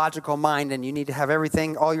a logical mind and you need to have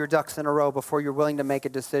everything, all your ducks in a row before you're willing to make a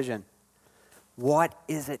decision. What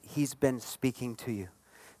is it he's been speaking to you?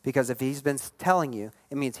 Because if he's been telling you,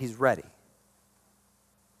 it means he's ready.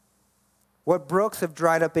 What brooks have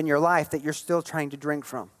dried up in your life that you're still trying to drink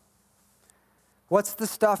from? What's the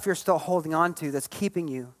stuff you're still holding on to that's keeping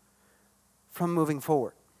you from moving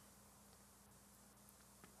forward?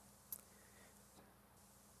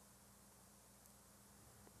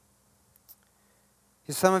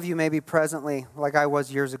 Some of you may be presently, like I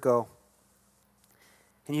was years ago,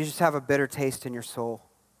 and you just have a bitter taste in your soul.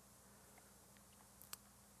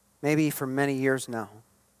 Maybe for many years now.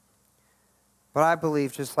 But I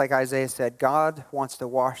believe, just like Isaiah said, God wants to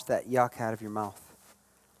wash that yuck out of your mouth.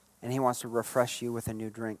 And he wants to refresh you with a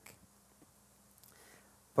new drink.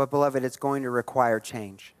 But beloved, it's going to require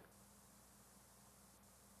change.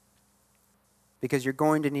 Because you're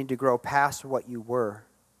going to need to grow past what you were,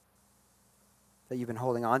 that you've been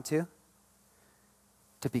holding on to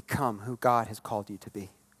become who God has called you to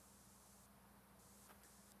be.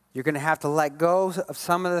 You're going to have to let go of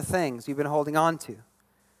some of the things you've been holding on to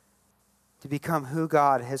become who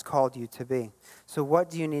God has called you to be. So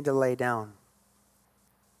what do you need to lay down?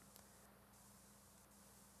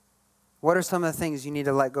 What are some of the things you need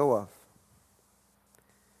to let go of?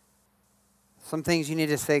 Some things you need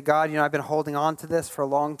to say, God, I've been holding on to this for a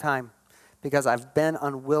long time because I've been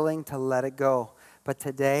unwilling to let it go. But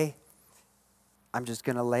today, I'm just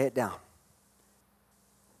going to lay it down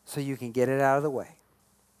so you can get it out of the way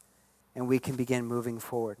and we can begin moving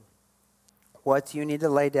forward. What do you need to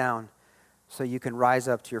lay down so you can rise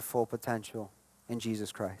up to your full potential in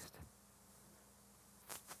Jesus Christ?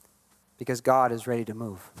 Because God is ready to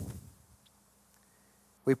move.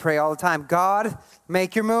 We pray all the time, God,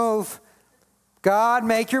 make your move. God,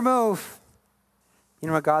 make your move. You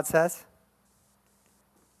know what God says?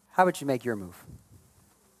 How about you make your move?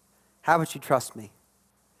 How about you trust me?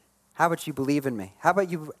 How about you believe in me? How about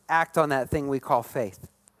you act on that thing we call faith?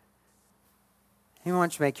 He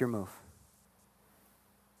wants you to make your move.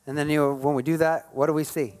 And then when we do that, what do we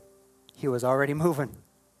see? He was already moving.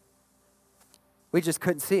 We just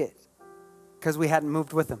couldn't see it because we hadn't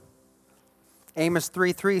moved with him. Amos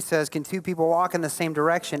 3:3 says, can two people walk in the same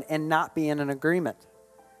direction and not be in an agreement?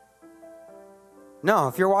 No,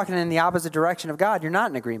 if you're walking in the opposite direction of God, you're not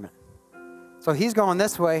in agreement. So he's going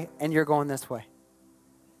this way and you're going this way.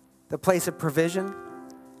 The place of provision,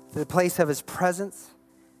 the place of his presence,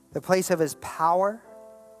 the place of his power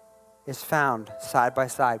is found side by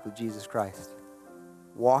side with Jesus Christ.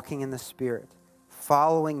 Walking in the Spirit,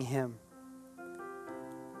 following him.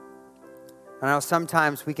 I know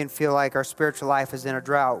sometimes we can feel like our spiritual life is in a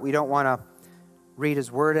drought. We don't want to read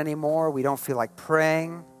his word anymore. We don't feel like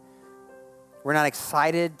praying. We're not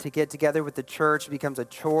excited to get together with the church. It becomes a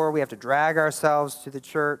chore. We have to drag ourselves to the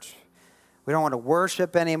church. We don't want to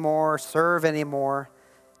worship anymore, serve anymore,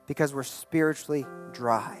 because we're spiritually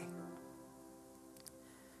dry.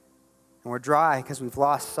 And we're dry because we've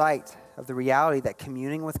lost sight of the reality that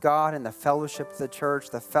communing with God and the fellowship of the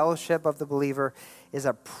church, the fellowship of the believer, is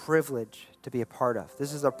a privilege to be a part of.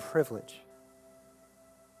 This is a privilege.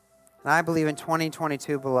 And I believe in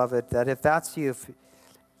 2022, beloved, that if that's you, if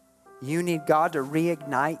you need God to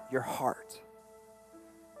reignite your heart,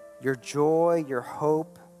 your joy, your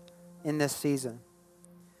hope in this season,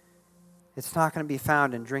 it's not going to be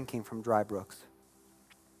found in drinking from dry brooks.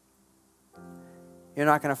 You're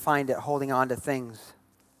not going to find it holding on to things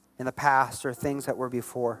in the past or things that were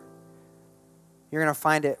before. You're going to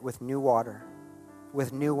find it with new water,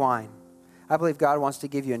 with new wine. I believe God wants to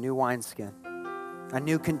give you a new wineskin, a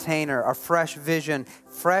new container, a fresh vision,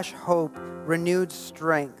 fresh hope, renewed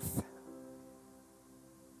strength.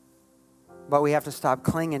 But we have to stop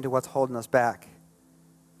clinging to what's holding us back.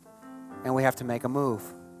 And we have to make a move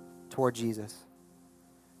toward Jesus.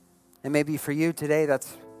 And maybe for you today,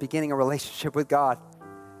 that's beginning a relationship with God,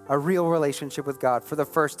 a real relationship with God for the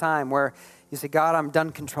first time, where you say, God, I'm done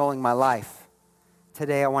controlling my life.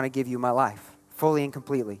 Today I want to give you my life fully and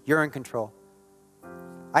completely. You're in control.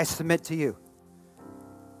 I submit to you.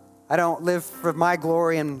 I don't live for my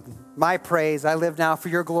glory and my praise. I live now for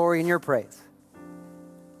your glory and your praise.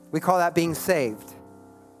 We call that being saved,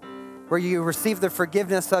 where you receive the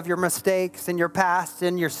forgiveness of your mistakes and your past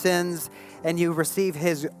and your sins, and you receive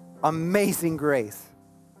his amazing grace.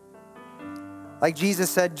 Like Jesus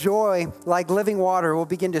said, joy, like living water, will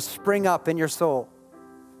begin to spring up in your soul.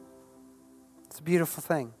 It's a beautiful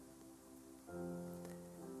thing.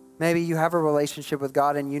 Maybe you have a relationship with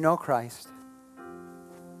God and you know Christ,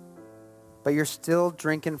 but you're still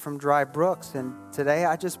drinking from dry brooks. And today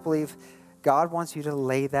I just believe God wants you to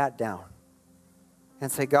lay that down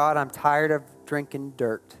and say, God, I'm tired of drinking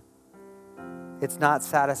dirt. It's not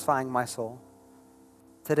satisfying my soul.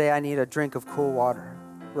 Today I need a drink of cool water,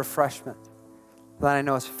 refreshment, that I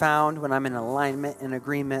know is found when I'm in alignment and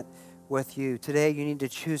agreement with you. Today you need to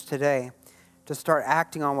choose today to start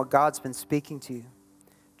acting on what God's been speaking to you.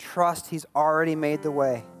 Trust he's already made the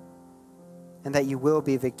way and that you will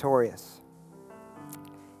be victorious.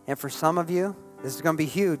 And for some of you, this is going to be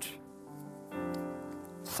huge.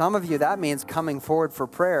 Some of you, that means coming forward for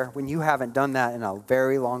prayer when you haven't done that in a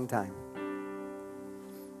very long time.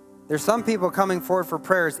 There's some people coming forward for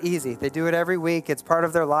prayer is easy. They do it every week. It's part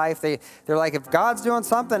of their life. They're like, if God's doing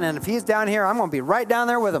something and if he's down here, I'm going to be right down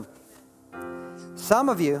there with him. Some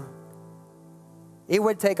of you, it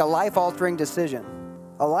would take a life-altering decision,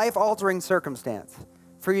 a life-altering circumstance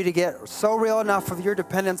for you to get so real enough of your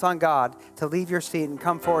dependence on God to leave your seat and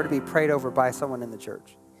come forward to be prayed over by someone in the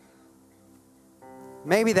church.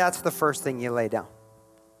 Maybe that's the first thing you lay down.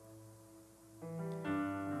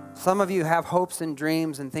 Some of you have hopes and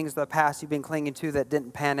dreams and things of the past you've been clinging to that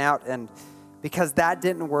didn't pan out. And because that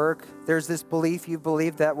didn't work, there's this belief you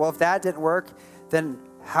believe that, well, if that didn't work, then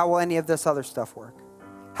how will any of this other stuff work?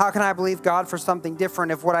 How can I believe God for something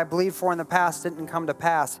different if what I believed for in the past didn't come to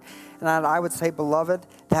pass? And I would say, beloved,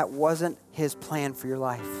 that wasn't his plan for your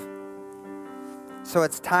life. So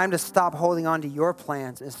it's time to stop holding on to your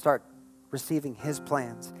plans and start receiving his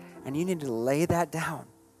plans. And you need to lay that down.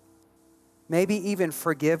 Maybe even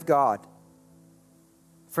forgive God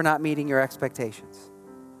for not meeting your expectations.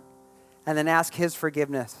 And then ask his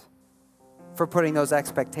forgiveness for putting those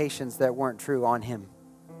expectations that weren't true on him.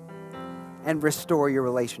 And restore your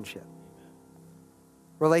relationship.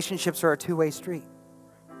 Relationships are a two-way street.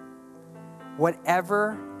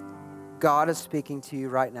 Whatever God is speaking to you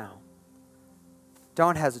right now,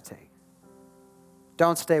 don't hesitate.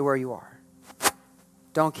 Don't stay where you are.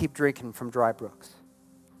 Don't keep drinking from dry brooks.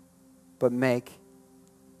 But make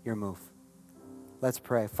your move. Let's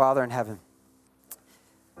pray. Father in heaven,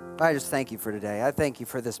 I just thank you for today. I thank you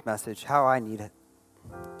for this message, how I need it.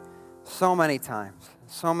 So many times,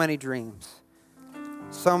 so many dreams,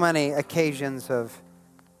 so many occasions of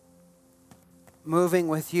moving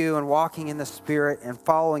with you and walking in the Spirit and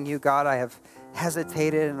following you, God, I have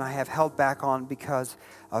hesitated and I have held back on because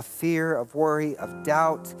of fear, of worry, of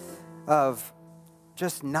doubt, of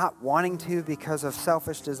just not wanting to because of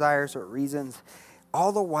selfish desires or reasons,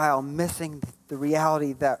 all the while missing the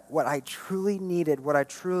reality that what I truly needed, what I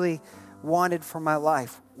truly wanted for my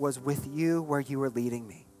life was with you where you were leading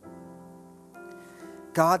me.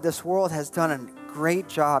 God, this world has done a great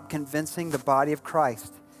job convincing the body of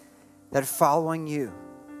Christ that following you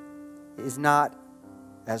is not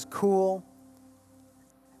as cool,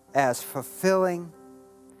 as fulfilling,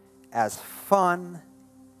 as fun,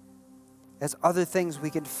 as other things we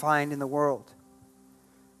could find in the world.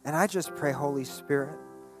 And I just pray, Holy Spirit,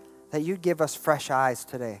 that you'd give us fresh eyes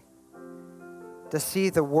today to see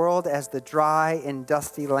the world as the dry and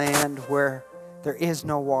dusty land where there is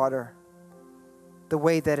no water, the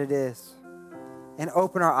way that it is, and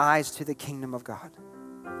open our eyes to the kingdom of God.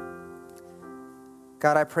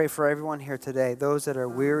 God, I pray for everyone here today, those that are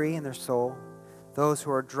weary in their soul, those who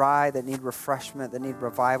are dry, that need refreshment, that need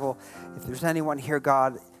revival. If there's anyone here,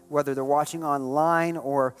 God, whether they're watching online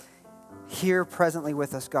or here presently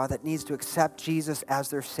with us, God, that needs to accept Jesus as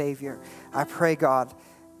their Savior, I pray, God,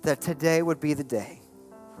 that today would be the day.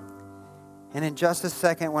 And in just a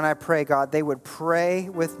second, when I pray, God, they would pray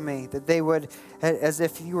with me, that they would, as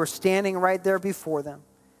if you were standing right there before them,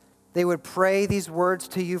 they would pray these words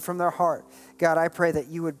to you from their heart. God, I pray that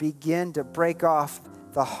you would begin to break off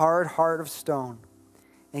the hard heart of stone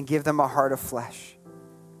and give them a heart of flesh.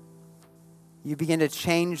 You begin to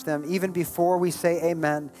change them even before we say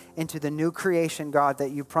amen into the new creation, God,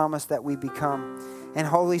 that you promised that we become. And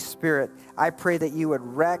Holy Spirit, I pray that you would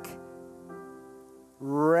wreck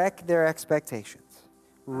their expectations,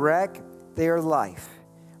 wreck their life,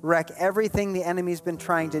 wreck everything the enemy's been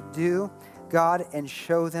trying to do, God, and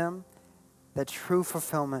show them that true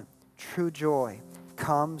fulfillment, true joy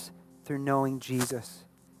comes through knowing Jesus.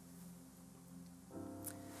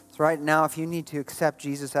 So right now, if you need to accept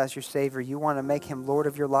Jesus as your Savior, you want to make him Lord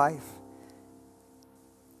of your life,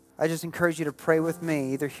 I just encourage you to pray with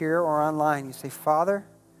me, either here or online. You say, Father,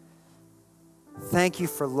 thank you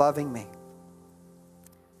for loving me.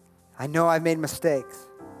 I know I've made mistakes.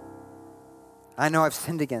 I know I've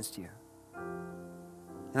sinned against you.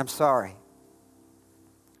 And I'm sorry.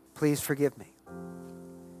 Please forgive me.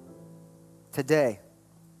 Today,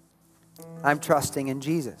 I'm trusting in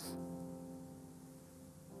Jesus.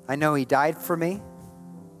 I know he died for me,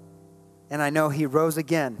 and I know he rose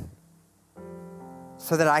again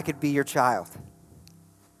so that I could be your child.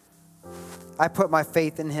 I put my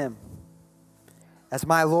faith in him as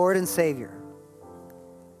my Lord and Savior,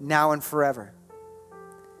 now and forever.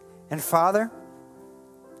 And Father,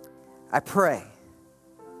 I pray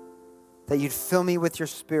that you'd fill me with your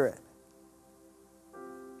Spirit.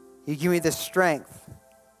 You give me the strength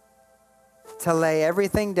to lay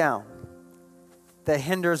everything down that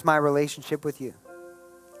hinders my relationship with you,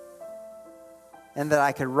 and that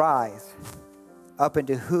I could rise up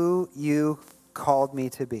into who you called me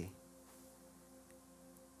to be.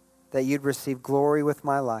 That you'd receive glory with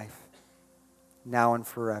my life, now and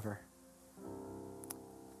forever.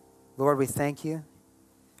 Lord, we thank you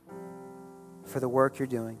for the work you're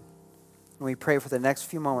doing. And we pray for the next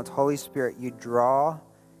few moments, Holy Spirit, you draw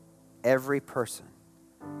every person,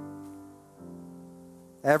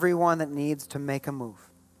 everyone that needs to make a move,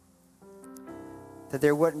 that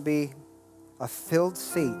there wouldn't be a filled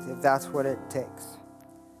seat if that's what it takes.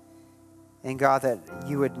 And God, that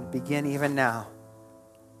you would begin even now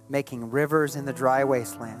making rivers in the dry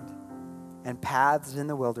wasteland and paths in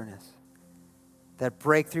the wilderness, that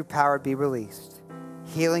breakthrough power would be released,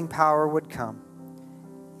 healing power would come.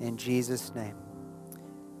 In Jesus' name,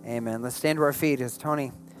 Amen. Let's stand to our feet as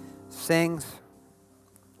Tony sings.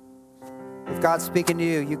 If God's speaking to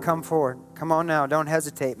you, you come forward. Come on now. Don't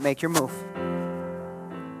hesitate. Make your move.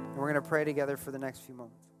 And we're going to pray together for the next few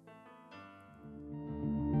moments.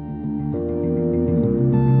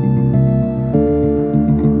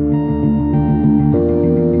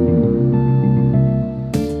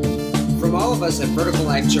 From all of us at Vertical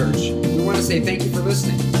Life Church, we want to say thank you for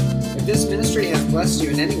listening. If this ministry has blessed you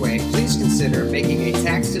in any way, please consider making a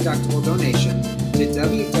tax-deductible donation to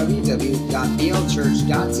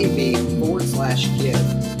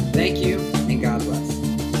www.blchurch.tv/give. Thank you, and God bless.